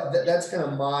 But that's kind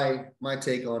of my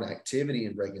take on activity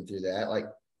and breaking through that. Like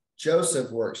Joseph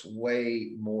works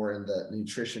way more in the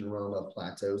nutrition realm of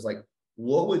plateaus. Like,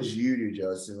 what would you do,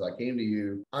 Joseph? If I came to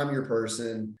you, I'm your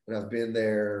person and I've been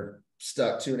there,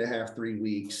 stuck 2.5, 3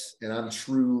 weeks, and I'm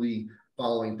truly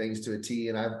following things to a T.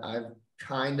 And I've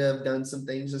kind of done some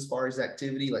things as far as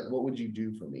activity. Like, what would you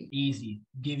do for me? Easy.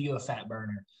 Give you a fat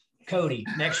burner. Cody,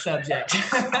 next subject.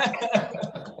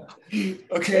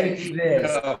 Okay.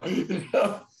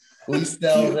 No. We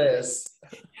sell this.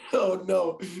 Oh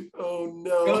no. Oh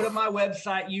no. Go to my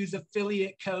website, use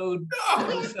affiliate code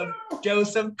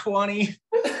Joseph20.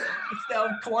 Sell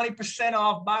 20%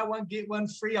 off, buy one, get one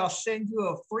free. I'll send you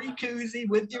a free koozie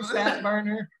with your fat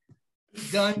burner.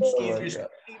 Done.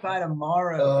 By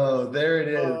tomorrow. Oh, there it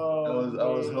is. Oh, I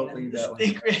was hoping that was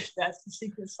that's the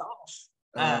secret sauce.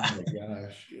 Oh my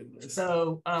gosh.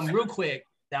 So real quick,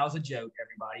 that was a joke,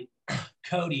 everybody.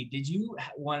 Cody, did you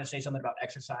want to say something about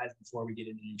exercise before we get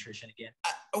into nutrition again?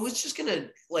 I was just gonna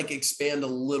expand a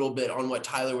little bit on what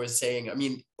Tyler was saying. I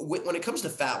mean, when it comes to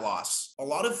fat loss, a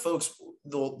lot of folks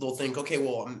they'll think, okay,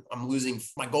 well, I'm losing.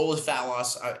 My goal is fat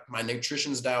loss. My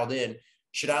nutrition's dialed in.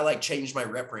 Should I change my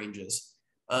rep ranges?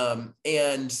 And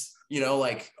I've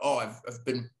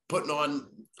been putting on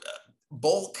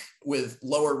bulk with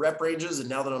lower rep ranges, and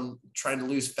now that I'm trying to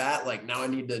lose fat, now I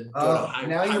need to go to high.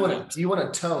 Now you want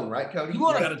to tone, right, Cody? You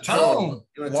want to tone.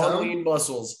 Long, lean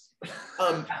muscles.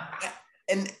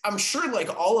 And I'm sure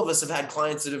all of us have had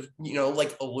clients that have,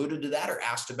 alluded to that or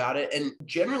asked about it. And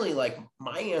generally,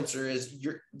 my answer is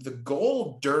the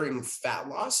goal during fat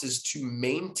loss is to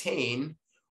maintain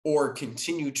or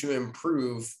continue to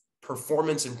improve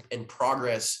performance and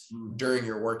progress during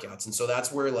your workouts. And so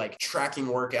that's where tracking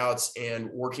workouts and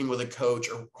working with a coach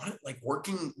or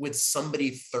working with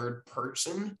somebody third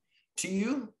person to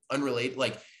you, unrelated,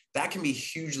 that can be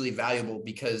hugely valuable,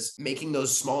 because making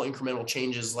those small incremental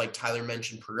changes, like Tyler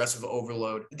mentioned, progressive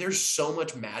overload, there's so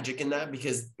much magic in that,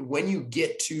 because when you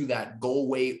get to that goal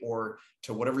weight or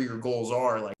to whatever your goals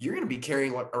are, you're going to be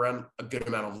carrying around a good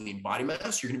amount of lean body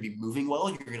mass. You're going to be moving well.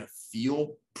 You're going to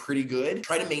feel pretty good.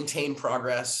 Try to maintain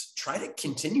progress. Try to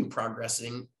continue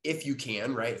progressing if you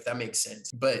can, right? If that makes sense.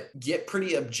 But get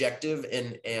pretty objective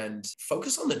and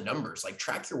focus on the numbers.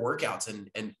 Track your workouts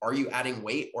and are you adding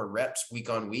weight or reps week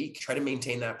on week? Try to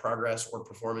maintain that progress or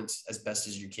performance as best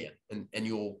as you can, and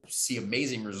you'll see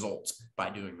amazing results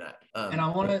by doing that. And I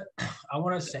want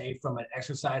to say, from an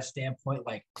exercise standpoint,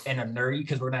 and a nerdy,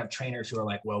 because we're gonna have trainers who are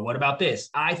well, what about this?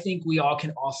 I think we all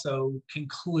can also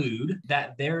conclude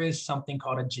that there is something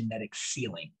called a genetic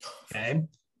ceiling. Okay.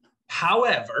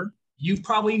 However, you've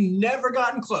probably never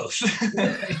gotten close.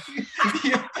 I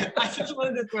just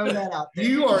wanted to throw that out there.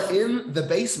 You are in the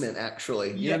basement,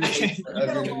 actually. You're in the basement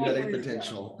of your genetic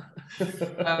potential.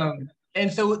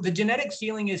 And so the genetic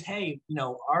ceiling is, hey,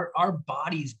 our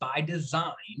bodies by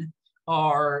design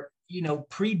are,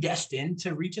 predestined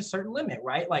to reach a certain limit,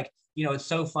 right? It's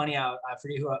so funny. I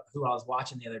forget who I was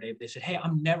watching the other day, but they said, hey,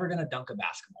 I'm never going to dunk a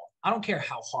basketball. I don't care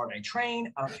how hard I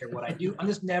train. I don't care what I do. I'm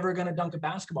just never going to dunk a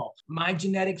basketball. My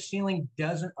genetic ceiling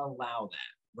doesn't allow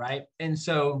that, right? And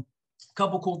so a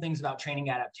couple cool things about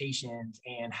training adaptations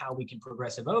and how we can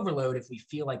progressive overload if we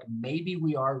feel like maybe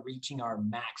we are reaching our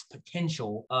max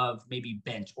potential of maybe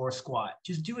bench or squat.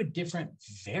 Just do a different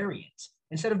variant.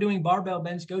 Instead of doing barbell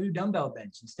bench, go do dumbbell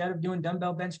bench. Instead of doing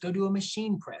dumbbell bench, go do a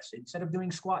machine press. Instead of doing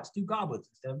squats, do goblets.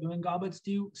 Instead of doing goblets,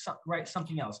 do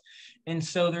something else. And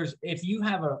so if you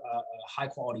have a high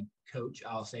quality coach,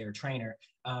 I'll say, or trainer,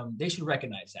 they should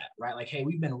recognize that, right? Like, hey,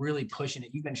 we've been really pushing it.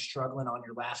 You've been struggling on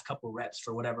your last couple reps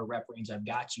for whatever rep range I've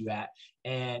got you at.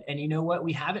 And you know what?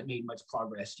 We haven't made much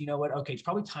progress. You know what? Okay, it's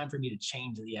probably time for me to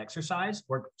change the exercise,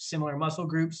 work similar muscle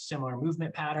groups, similar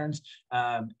movement patterns,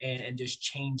 and just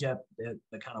change up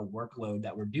the kind of workload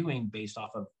that we're doing based off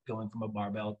of going from a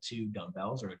barbell to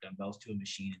dumbbells or dumbbells to a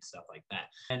machine and stuff like that.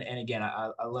 And again,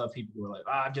 I love people who are like,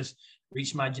 I've just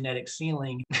reached my genetic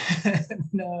ceiling.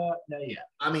 No, yeah.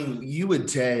 I mean, it would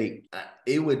take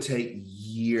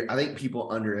years. I think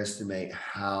people underestimate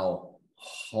how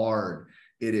hard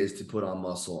it is to put on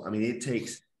muscle. I mean, it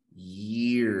takes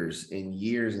years and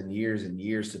years and years and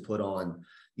years to put on,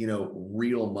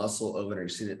 real muscle over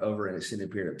an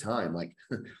extended period of time. Like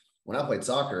when I played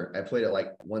soccer, I played at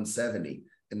like 170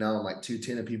 and now I'm like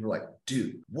 210 and people are like,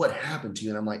 dude, what happened to you?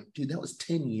 And I'm like, dude, that was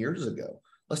 10 years ago.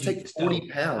 Let's take 40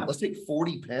 pounds. Let's take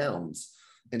 40 pounds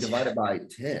and divide it by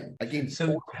 10. I gained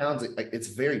 4 pounds. It's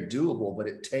very doable, but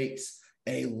it takes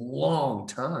a long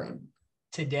time.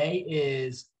 Today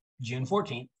is June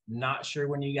 14th. Not sure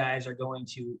when you guys are going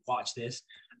to watch this.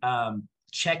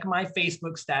 Check my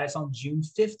Facebook status on June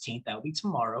 15th. That'll be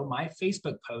tomorrow. My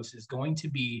Facebook post is going to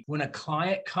be when a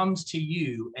client comes to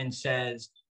you and says,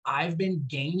 I've been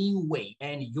gaining weight.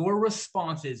 And your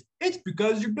response is, it's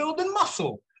because you're building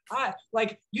muscle.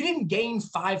 You didn't gain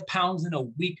 5 pounds in a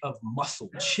week of muscle.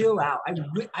 Chill out.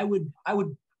 I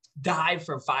would die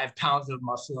for 5 pounds of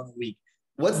muscle in a week.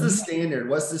 What's the standard?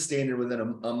 What's the standard within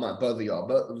a month? Both of y'all,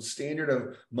 but the standard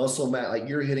of muscle mass, like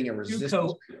you're hitting a resistance.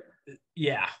 So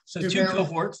two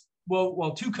cohorts.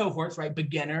 Well, 2 cohorts, right?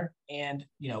 Beginner and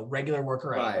regular worker.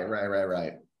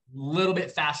 Right. Little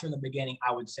bit faster in the beginning.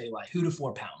 I would say like 2 to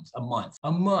 4 pounds a month.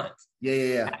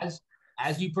 Yeah.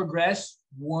 As you progress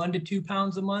 1 to 2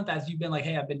 pounds a month, as you've been like,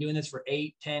 hey, I've been doing this for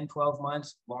 8, 10, 12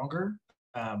 months longer,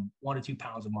 1 to 2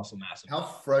 pounds of muscle mass. How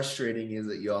frustrating is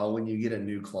it, y'all, when you get a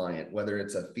new client, whether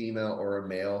it's a female or a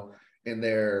male, and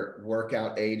their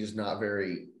workout age is not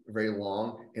very, very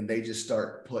long, and they just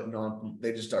start putting on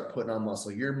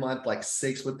muscle. You're month like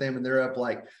 6 with them, and they're up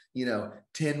like,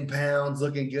 10 pounds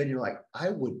looking good. And you're like, I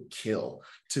would kill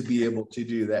to be able to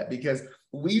do that because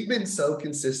we've been so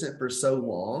consistent for so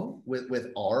long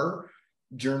with our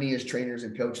journey as trainers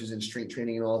and coaches and strength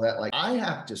training and all that. Like I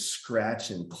have to scratch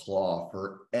and claw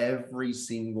for every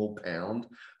single pound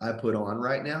I put on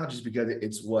right now, just because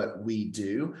it's what we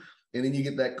do. And then you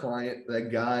get that client,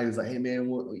 that guy who's like, hey man,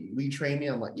 will you train me?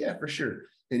 I'm like, yeah, for sure.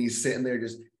 And he's sitting there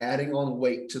just adding on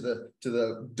weight to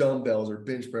the dumbbells or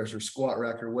bench press or squat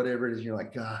rack or whatever it is. You're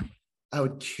like, God, I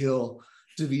would kill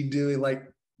to be doing like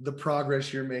the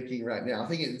progress you're making right now. I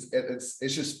think it's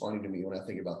just funny to me when I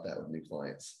think about that with new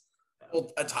clients. Well,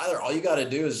 Tyler, all you got to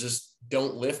do is just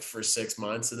don't lift for 6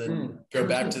 months and then go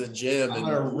back to the gym and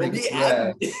we'll be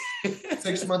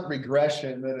 6-month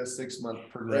regression, then a 6-month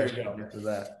progression after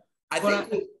that. I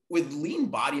think with lean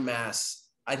body mass,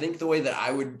 I think the way that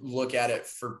I would look at it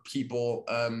for people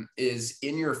is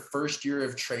in your first year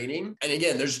of training. And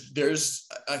again, there's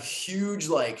a huge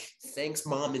like thanks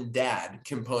mom and dad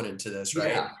component to this,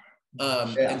 right?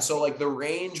 And so like the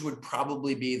range would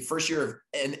probably be first year of,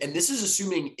 and this is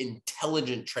assuming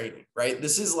intelligent training, right?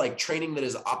 This is like training that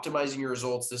is optimizing your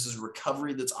results. This is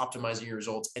recovery that's optimizing your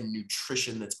results and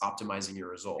nutrition that's optimizing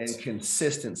your results. And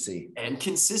consistency.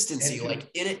 Like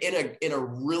in a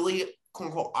really quote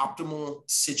unquote optimal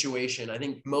situation, I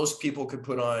think most people could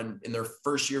put on in their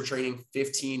first year of training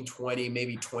 15, 20,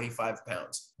 maybe 25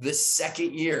 pounds. The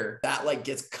second year that like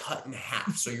gets cut in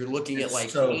half. So you're looking at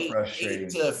like 8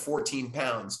 to 14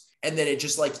 pounds. And then it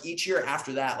just like each year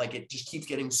after that, like it just keeps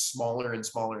getting smaller and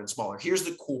smaller and smaller. Here's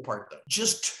the cool part though.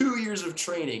 Just 2 years of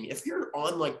training, if you're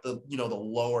on like the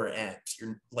lower end,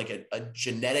 you're like a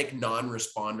genetic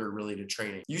non-responder really to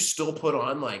training, you still put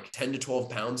on like 10 to 12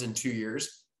 pounds in 2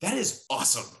 years. That is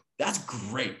awesome. That's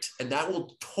great. And that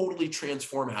will totally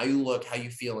transform how you look, how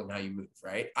you feel, and how you move,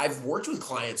 right? I've worked with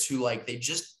clients who like,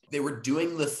 they were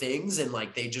doing the things and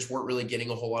like, they just weren't really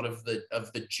getting a whole lot of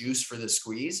the juice for the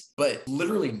squeeze, but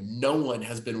literally no one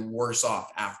has been worse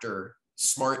off after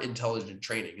smart, intelligent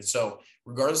training. And so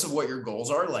regardless of what your goals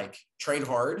are, like train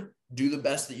hard, do the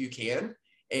best that you can,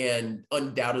 and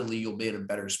undoubtedly you'll be in a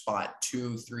better spot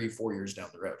 2, 3, 4 years down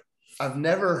the road. I've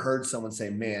never heard someone say,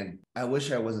 man, I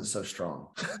wish I wasn't so strong.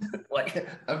 Like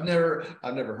I've never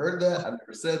heard that. I've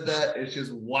never said that. It's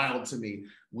just wild to me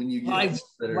when you get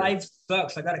life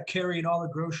sucks. I got to carry in all the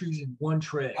groceries in one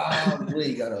trip.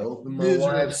 You got to open my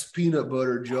wife's peanut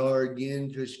butter jar again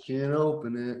because she can't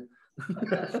open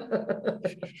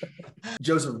it.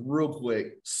 Joseph, real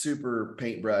quick, super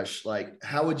paintbrush. Like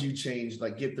how would you change,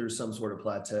 like get through some sort of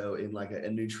plateau in like a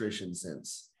nutrition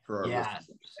sense for our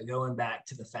listeners? Going back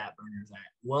to the Fat Burners Act.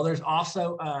 Well, there's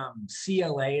also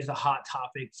CLA is a hot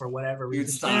topic for whatever reason.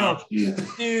 Dude, stop.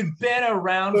 Dude, been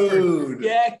around for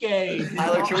decades.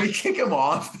 Tyler, can we kick him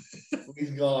off?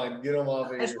 He's gone. Get him off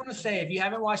of here. I just want to say, if you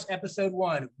haven't watched episode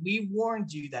 1, we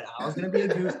warned you that I was going to be a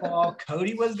goofball,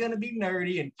 Cody was going to be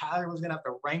nerdy, and Tyler was going to have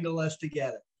to wrangle us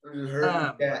together.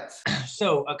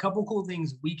 So a couple cool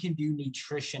things we can do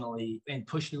nutritionally and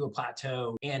push through a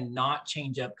plateau and not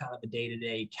change up kind of the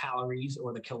day-to-day calories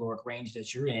or the caloric range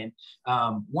that you're in.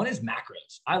 One is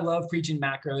macros. I love preaching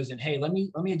macros, and hey, let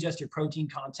me adjust your protein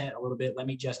content a little bit. Let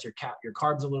me adjust your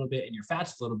carbs a little bit and your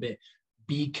fats a little bit,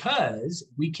 because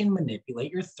we can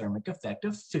manipulate your thermic effect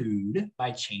of food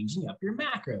by changing up your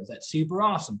macros. That's super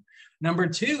awesome. Number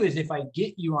 2 is, if I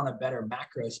get you on a better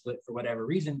macro split for whatever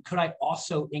reason, could I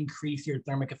also increase your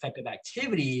thermic effect of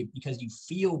activity because you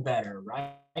feel better,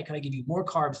 right? Could I give you more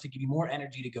carbs to give you more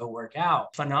energy to go work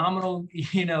out? Phenomenal,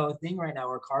 thing right now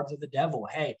where carbs are the devil.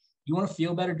 Hey, you want to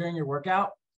feel better during your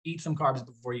workout? Eat some carbs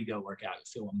before you go work out.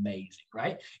 You feel amazing,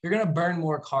 right? You're going to burn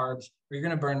more carbs, or you're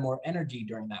going to burn more energy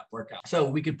during that workout. So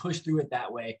we could push through it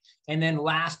that way. And then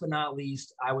last but not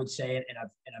least, I would say, and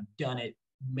I've done it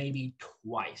maybe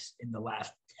twice in the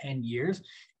last 10 years,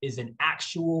 is an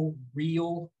actual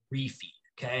real refeed.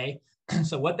 Okay.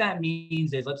 So what that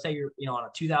means is, let's say you're, on a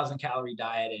 2,000 calorie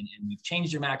diet and we've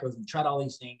changed your macros and tried all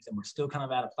these things and we're still kind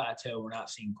of at a plateau. We're not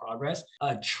seeing progress.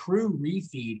 A true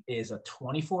refeed is a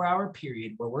 24-hour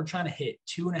period where we're trying to hit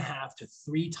 2.5 to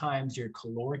 3 times your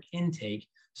caloric intake.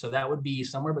 So that would be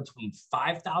somewhere between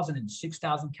 5,000 and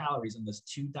 6,000 calories in this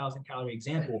 2,000 calorie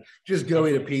example. Just go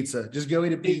eat a pizza.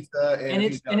 And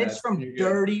it's from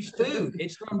dirty food.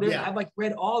 It's from dirty. Yeah. I've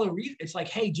read all the reasons. It's like,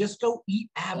 hey, just go eat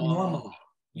abnormally.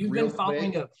 You've been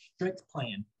following a strict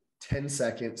plan. 10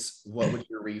 seconds. What would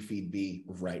your refeed be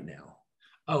right now?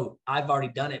 Oh, I've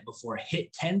already done it before.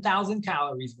 Hit 10,000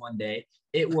 calories one day.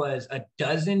 It was a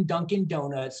dozen Dunkin'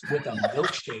 Donuts with a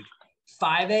milkshake.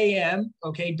 5 a.m.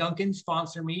 Okay, Dunkin'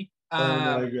 sponsor me. Oh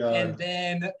my God. And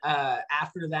then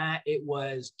after that, it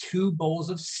was 2 bowls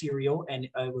of cereal, and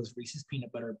it was Reese's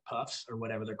Peanut Butter Puffs, or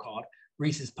whatever they're called.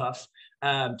 Reese's Puffs,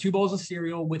 2 bowls of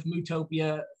cereal with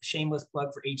Mootopia, shameless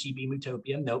plug for HEB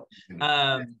Mootopia, nope.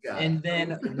 And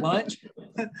then lunch,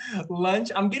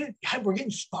 we're getting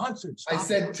sponsored. Stop. I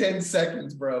said 10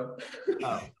 seconds, bro.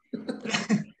 Oh. All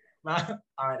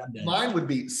right, I'm done. Mine would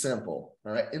be simple,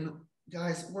 all right? And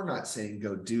guys, we're not saying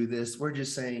go do this. We're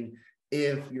just saying,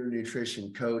 if your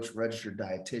nutrition coach, registered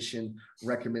dietitian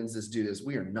recommends this, do this.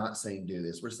 We are not saying do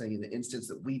this. We're saying in the instance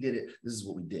that we did it, this is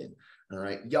what we did. All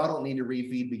right. Y'all don't need to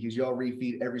refeed because y'all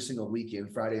refeed every single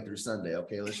weekend, Friday through Sunday.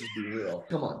 Okay. Let's just be real.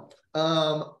 Come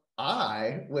on.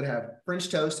 I would have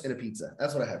French toast and a pizza.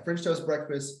 That's what I have. French toast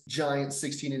breakfast, giant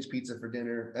 16-inch pizza for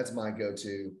dinner. That's my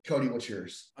go-to. Cody, what's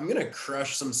yours? I'm gonna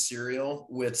crush some cereal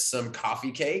with some coffee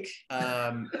cake.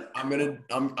 I'm gonna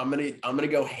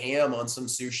go ham on some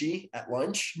sushi at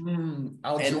lunch.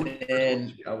 I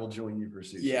will join you for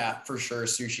sushi. Yeah, for sure,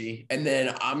 sushi. And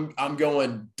then I'm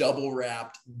going double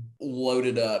wrapped,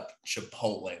 loaded up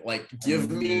Chipotle. Like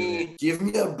give me a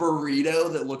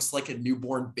burrito that looks like a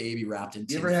newborn baby wrapped in.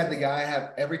 You ever had the guy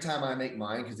have, every time I make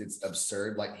mine, because it's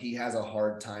absurd, like he has a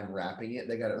hard time wrapping it.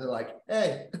 They're like,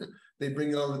 hey, they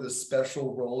bring over the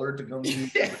special roller to come do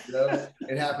the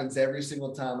It happens every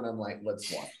single time. And I'm like,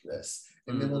 let's watch this.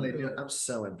 And then when they do it, I'm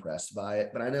so impressed by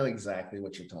it, but I know exactly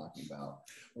what you're talking about.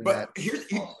 And but here's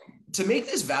to make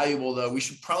this valuable though, we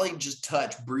should probably just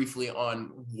touch briefly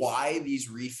on why these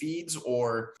refeeds,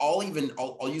 or I'll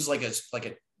use like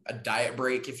a diet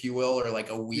break, if you will, or like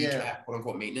a week at quote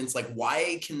unquote maintenance. Like,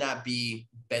 why can that be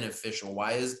beneficial?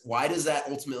 Why does that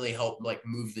ultimately help like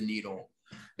move the needle?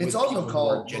 It's also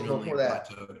called, before that,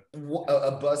 a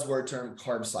buzzword term,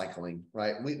 carb cycling,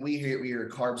 right? We hear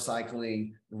carb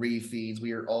cycling, refeeds, we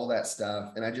hear all that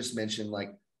stuff. And I just mentioned,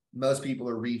 like, most people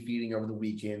are refeeding over the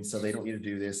weekend, so they don't need to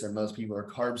do this. And most people are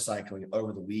carb cycling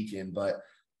over the weekend. But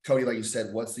Cody, like you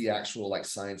said, what's the actual like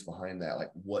science behind that?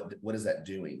 Like what is that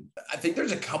doing? I think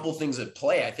there's a couple things at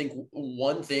play. I think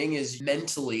one thing is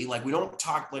mentally, like we don't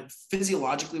talk like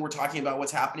physiologically, we're talking about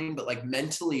what's happening, but like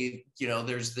mentally,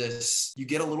 there's this, you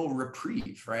get a little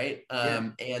reprieve, right?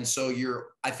 And so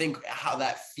I think how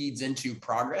that feeds into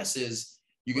progress is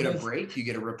you get a break, you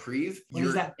get a reprieve.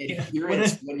 Your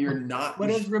adherence when you're not. What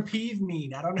does reprieve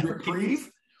mean? I don't know. Reprieve?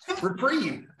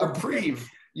 Reprieve.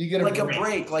 You get a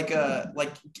break, like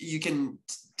you can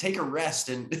take a rest.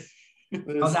 And I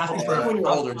was asking for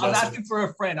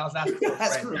a friend.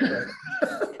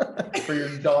 For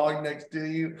your dog next to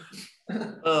you.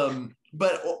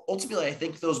 But ultimately, I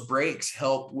think those breaks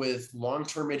help with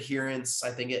long-term adherence. I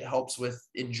think it helps with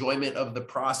enjoyment of the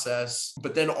process.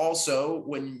 But then also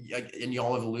when, and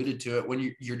y'all have alluded to it,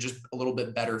 when you're just a little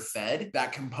bit better fed,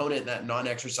 that component, that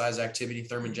non-exercise activity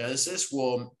thermogenesis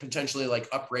will potentially like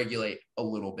upregulate a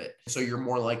little bit. So you're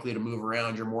more likely to move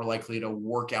around. You're more likely to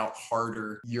work out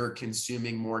harder. You're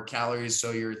consuming more calories.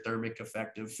 So your thermic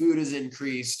effect of food is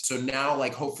increased. So now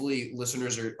like hopefully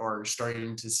listeners are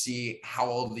starting to see how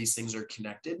all of these things are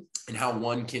connected and how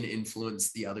one can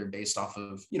influence the other based off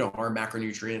of, you know, our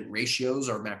macronutrient ratios,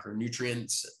 our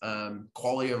macronutrients,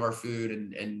 quality of our food,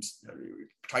 and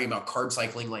talking about carb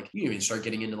cycling, like you even start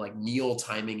getting into like meal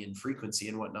timing and frequency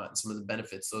and whatnot, and some of the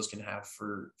benefits those can have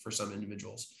for some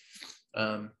individuals.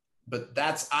 But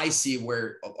that's, I see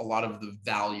where a lot of the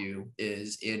value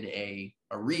is in a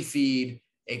refeed,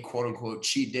 a quote unquote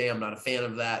cheat day. I'm not a fan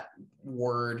of that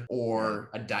word, or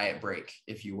a diet break,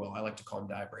 if you will. I like to call them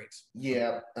diet breaks.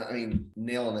 Yeah. I mean,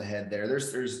 nail on the head there.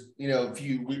 There's, you know,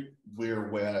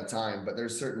 we're way out of time, but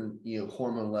there's certain, you know,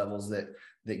 hormone levels that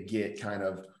get kind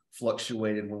of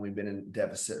fluctuated when we've been in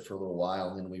deficit for a little while,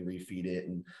 and then we refeed it.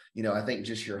 And, you know, I think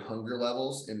just your hunger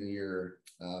levels and your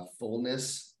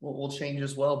fullness will change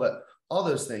as well. But all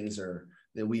those things are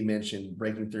that we mentioned,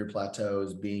 breaking through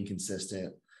plateaus, being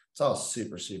consistent. It's all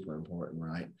super, super important,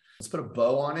 right? Let's put a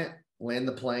bow on it, land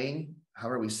the plane,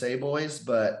 however we say, boys.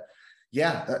 But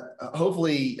yeah,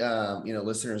 hopefully, you know,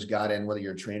 listeners got in, whether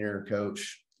you're a trainer,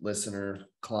 coach, listener,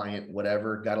 client,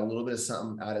 whatever, got a little bit of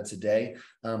something out of today.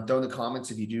 Throw in the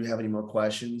comments if you do have any more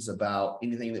questions about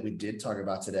anything that we did talk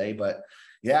about today. But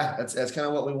yeah, that's kind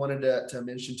of what we wanted to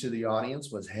mention to the audience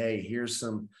was, hey, here's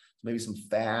maybe some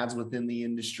fads within the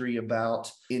industry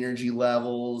about energy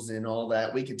levels and all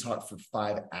that. We could talk for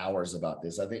 5 hours about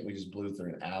this. I think we just blew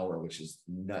through an hour, which is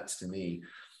nuts to me.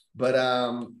 But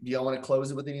do y'all want to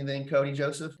close it with anything, Cody,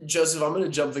 Joseph? Joseph, I'm going to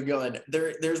jump the gun.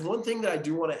 There's one thing that I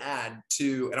do want to add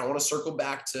to, and I want to circle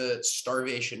back to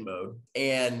starvation mode.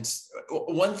 And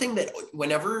one thing that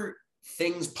whenever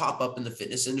things pop up in the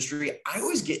fitness industry, I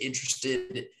always get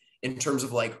interested in terms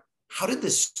of like, how did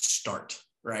this start?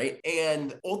 Right.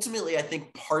 And ultimately, I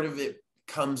think part of it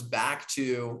comes back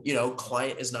to, you know,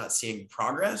 client is not seeing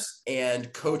progress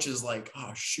and coach is like,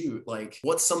 oh, shoot, like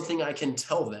what's something I can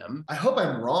tell them? I hope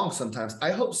I'm wrong sometimes.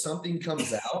 I hope something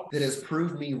comes out that has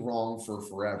proved me wrong for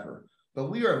forever.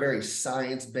 But we are very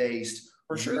science-based,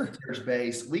 for sure,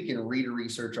 research-based. We can read a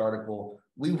research article.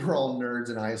 We were all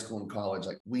nerds in high school and college.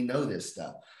 Like we know this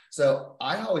stuff. So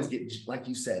I always get, like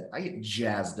you said, I get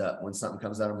jazzed up when something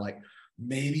comes out. I'm like,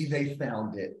 maybe they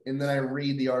found it. And then I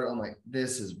read the article. I'm like,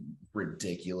 this is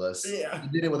ridiculous. Yeah. You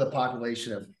did it with a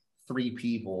population of 3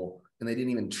 people and they didn't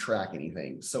even track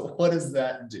anything. So what does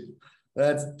that do?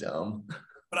 That's dumb.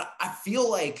 But I feel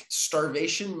like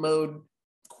starvation mode,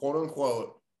 quote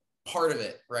unquote, part of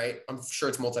it, right? I'm sure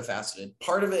it's multifaceted.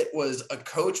 Part of it was a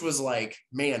coach was like,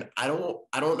 man, I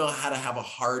don't know how to have a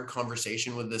hard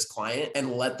conversation with this client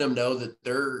and let them know that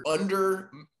they're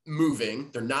under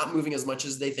moving. They're not moving as much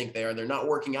as they think they are. They're not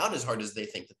working out as hard as they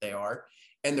think that they are.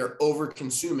 And they're over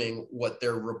consuming what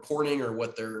they're reporting or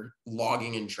what they're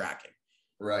logging and tracking.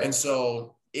 Right. And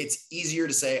so it's easier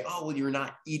to say, oh, well, you're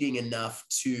not eating enough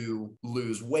to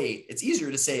lose weight. It's easier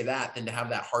to say that than to have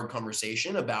that hard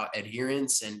conversation about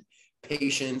adherence and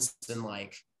patience and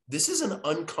like, this is an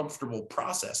uncomfortable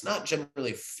process, not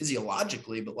generally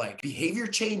physiologically, but like behavior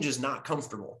change is not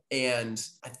comfortable. And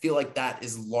I feel like that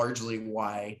is largely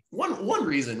why one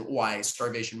reason why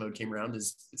starvation mode came around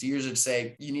is it's easier to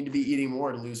say you need to be eating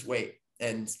more to lose weight.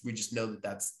 And we just know that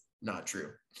that's not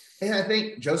true. And I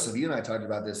think, Joseph, you and I talked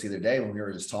about this the other day when we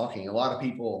were just talking. A lot of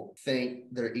people think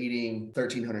they're eating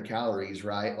 1,300 calories,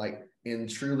 right? Like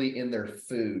truly in their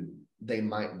food, they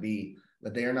might be,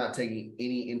 but they are not taking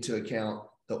any into account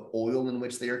the oil in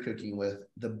which they are cooking with,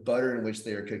 the butter in which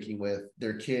they are cooking with,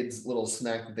 their kids' little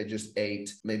snack that they just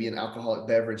ate, maybe an alcoholic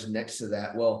beverage next to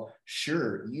that. Well,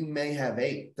 sure, you may have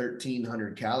ate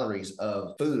 1,300 calories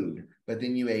of food, but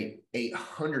then you ate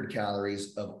 800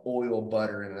 calories of oil,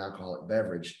 butter, and an alcoholic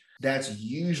beverage. That's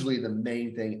usually the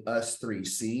main thing us 3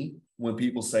 see when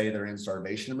people say they're in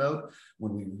starvation mode,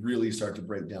 when we really start to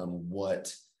break down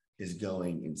what is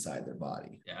going inside their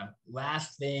body. Yeah.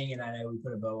 Last thing, and I know we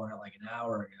put a bow on it like an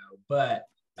hour ago, but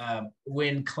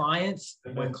when clients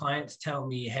tell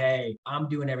me, hey, I'm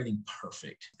doing everything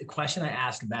perfect, the question I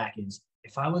ask back is,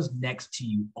 if I was next to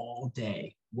you all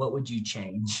day, what would you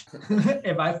change?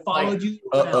 If I followed you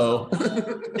all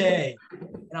day,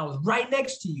 and I was right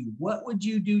next to you, what would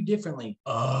you do differently?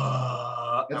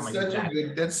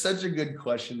 That's such a good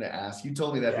question to ask. You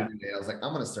told me that the other day. I was like,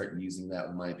 I'm gonna start using that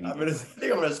with my people. I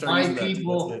think I'm gonna start using that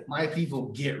too. My people,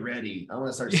 get ready. I'm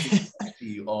gonna start speaking to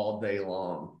you all day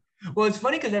long. Well, it's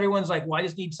funny because everyone's like, well, I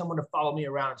just need someone to follow me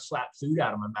around and slap food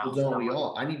out of my mouth. Well, don't we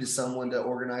all? I need someone to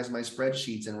organize my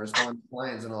spreadsheets and respond to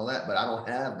clients and all that, but I don't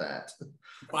have that.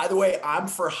 By the way, I'm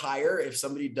for hire. If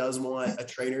somebody does want a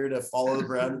trainer to follow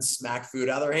around and smack food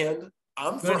out of their hand,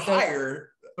 I'm for hire.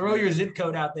 Throw your zip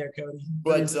code out there, Cody.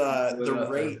 But the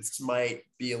rates might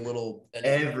be a little.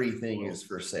 Everything is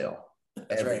for sale.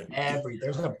 That's right.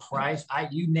 There's a price.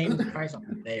 You name the price,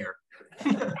 I'm there.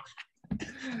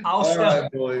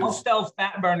 I'll sell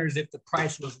fat burners if the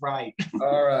price was right.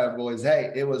 All right, boys.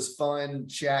 Hey, it was fun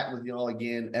chatting with y'all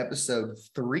again. Episode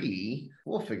 3.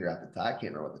 We'll figure out the title. I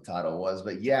can't remember what the title was,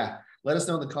 but yeah, let us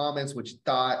know in the comments what you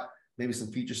thought. Maybe some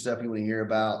future stuff you want to hear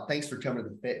about. Thanks for coming to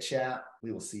the FitChat.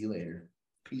 We will see you later.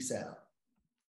 Peace out.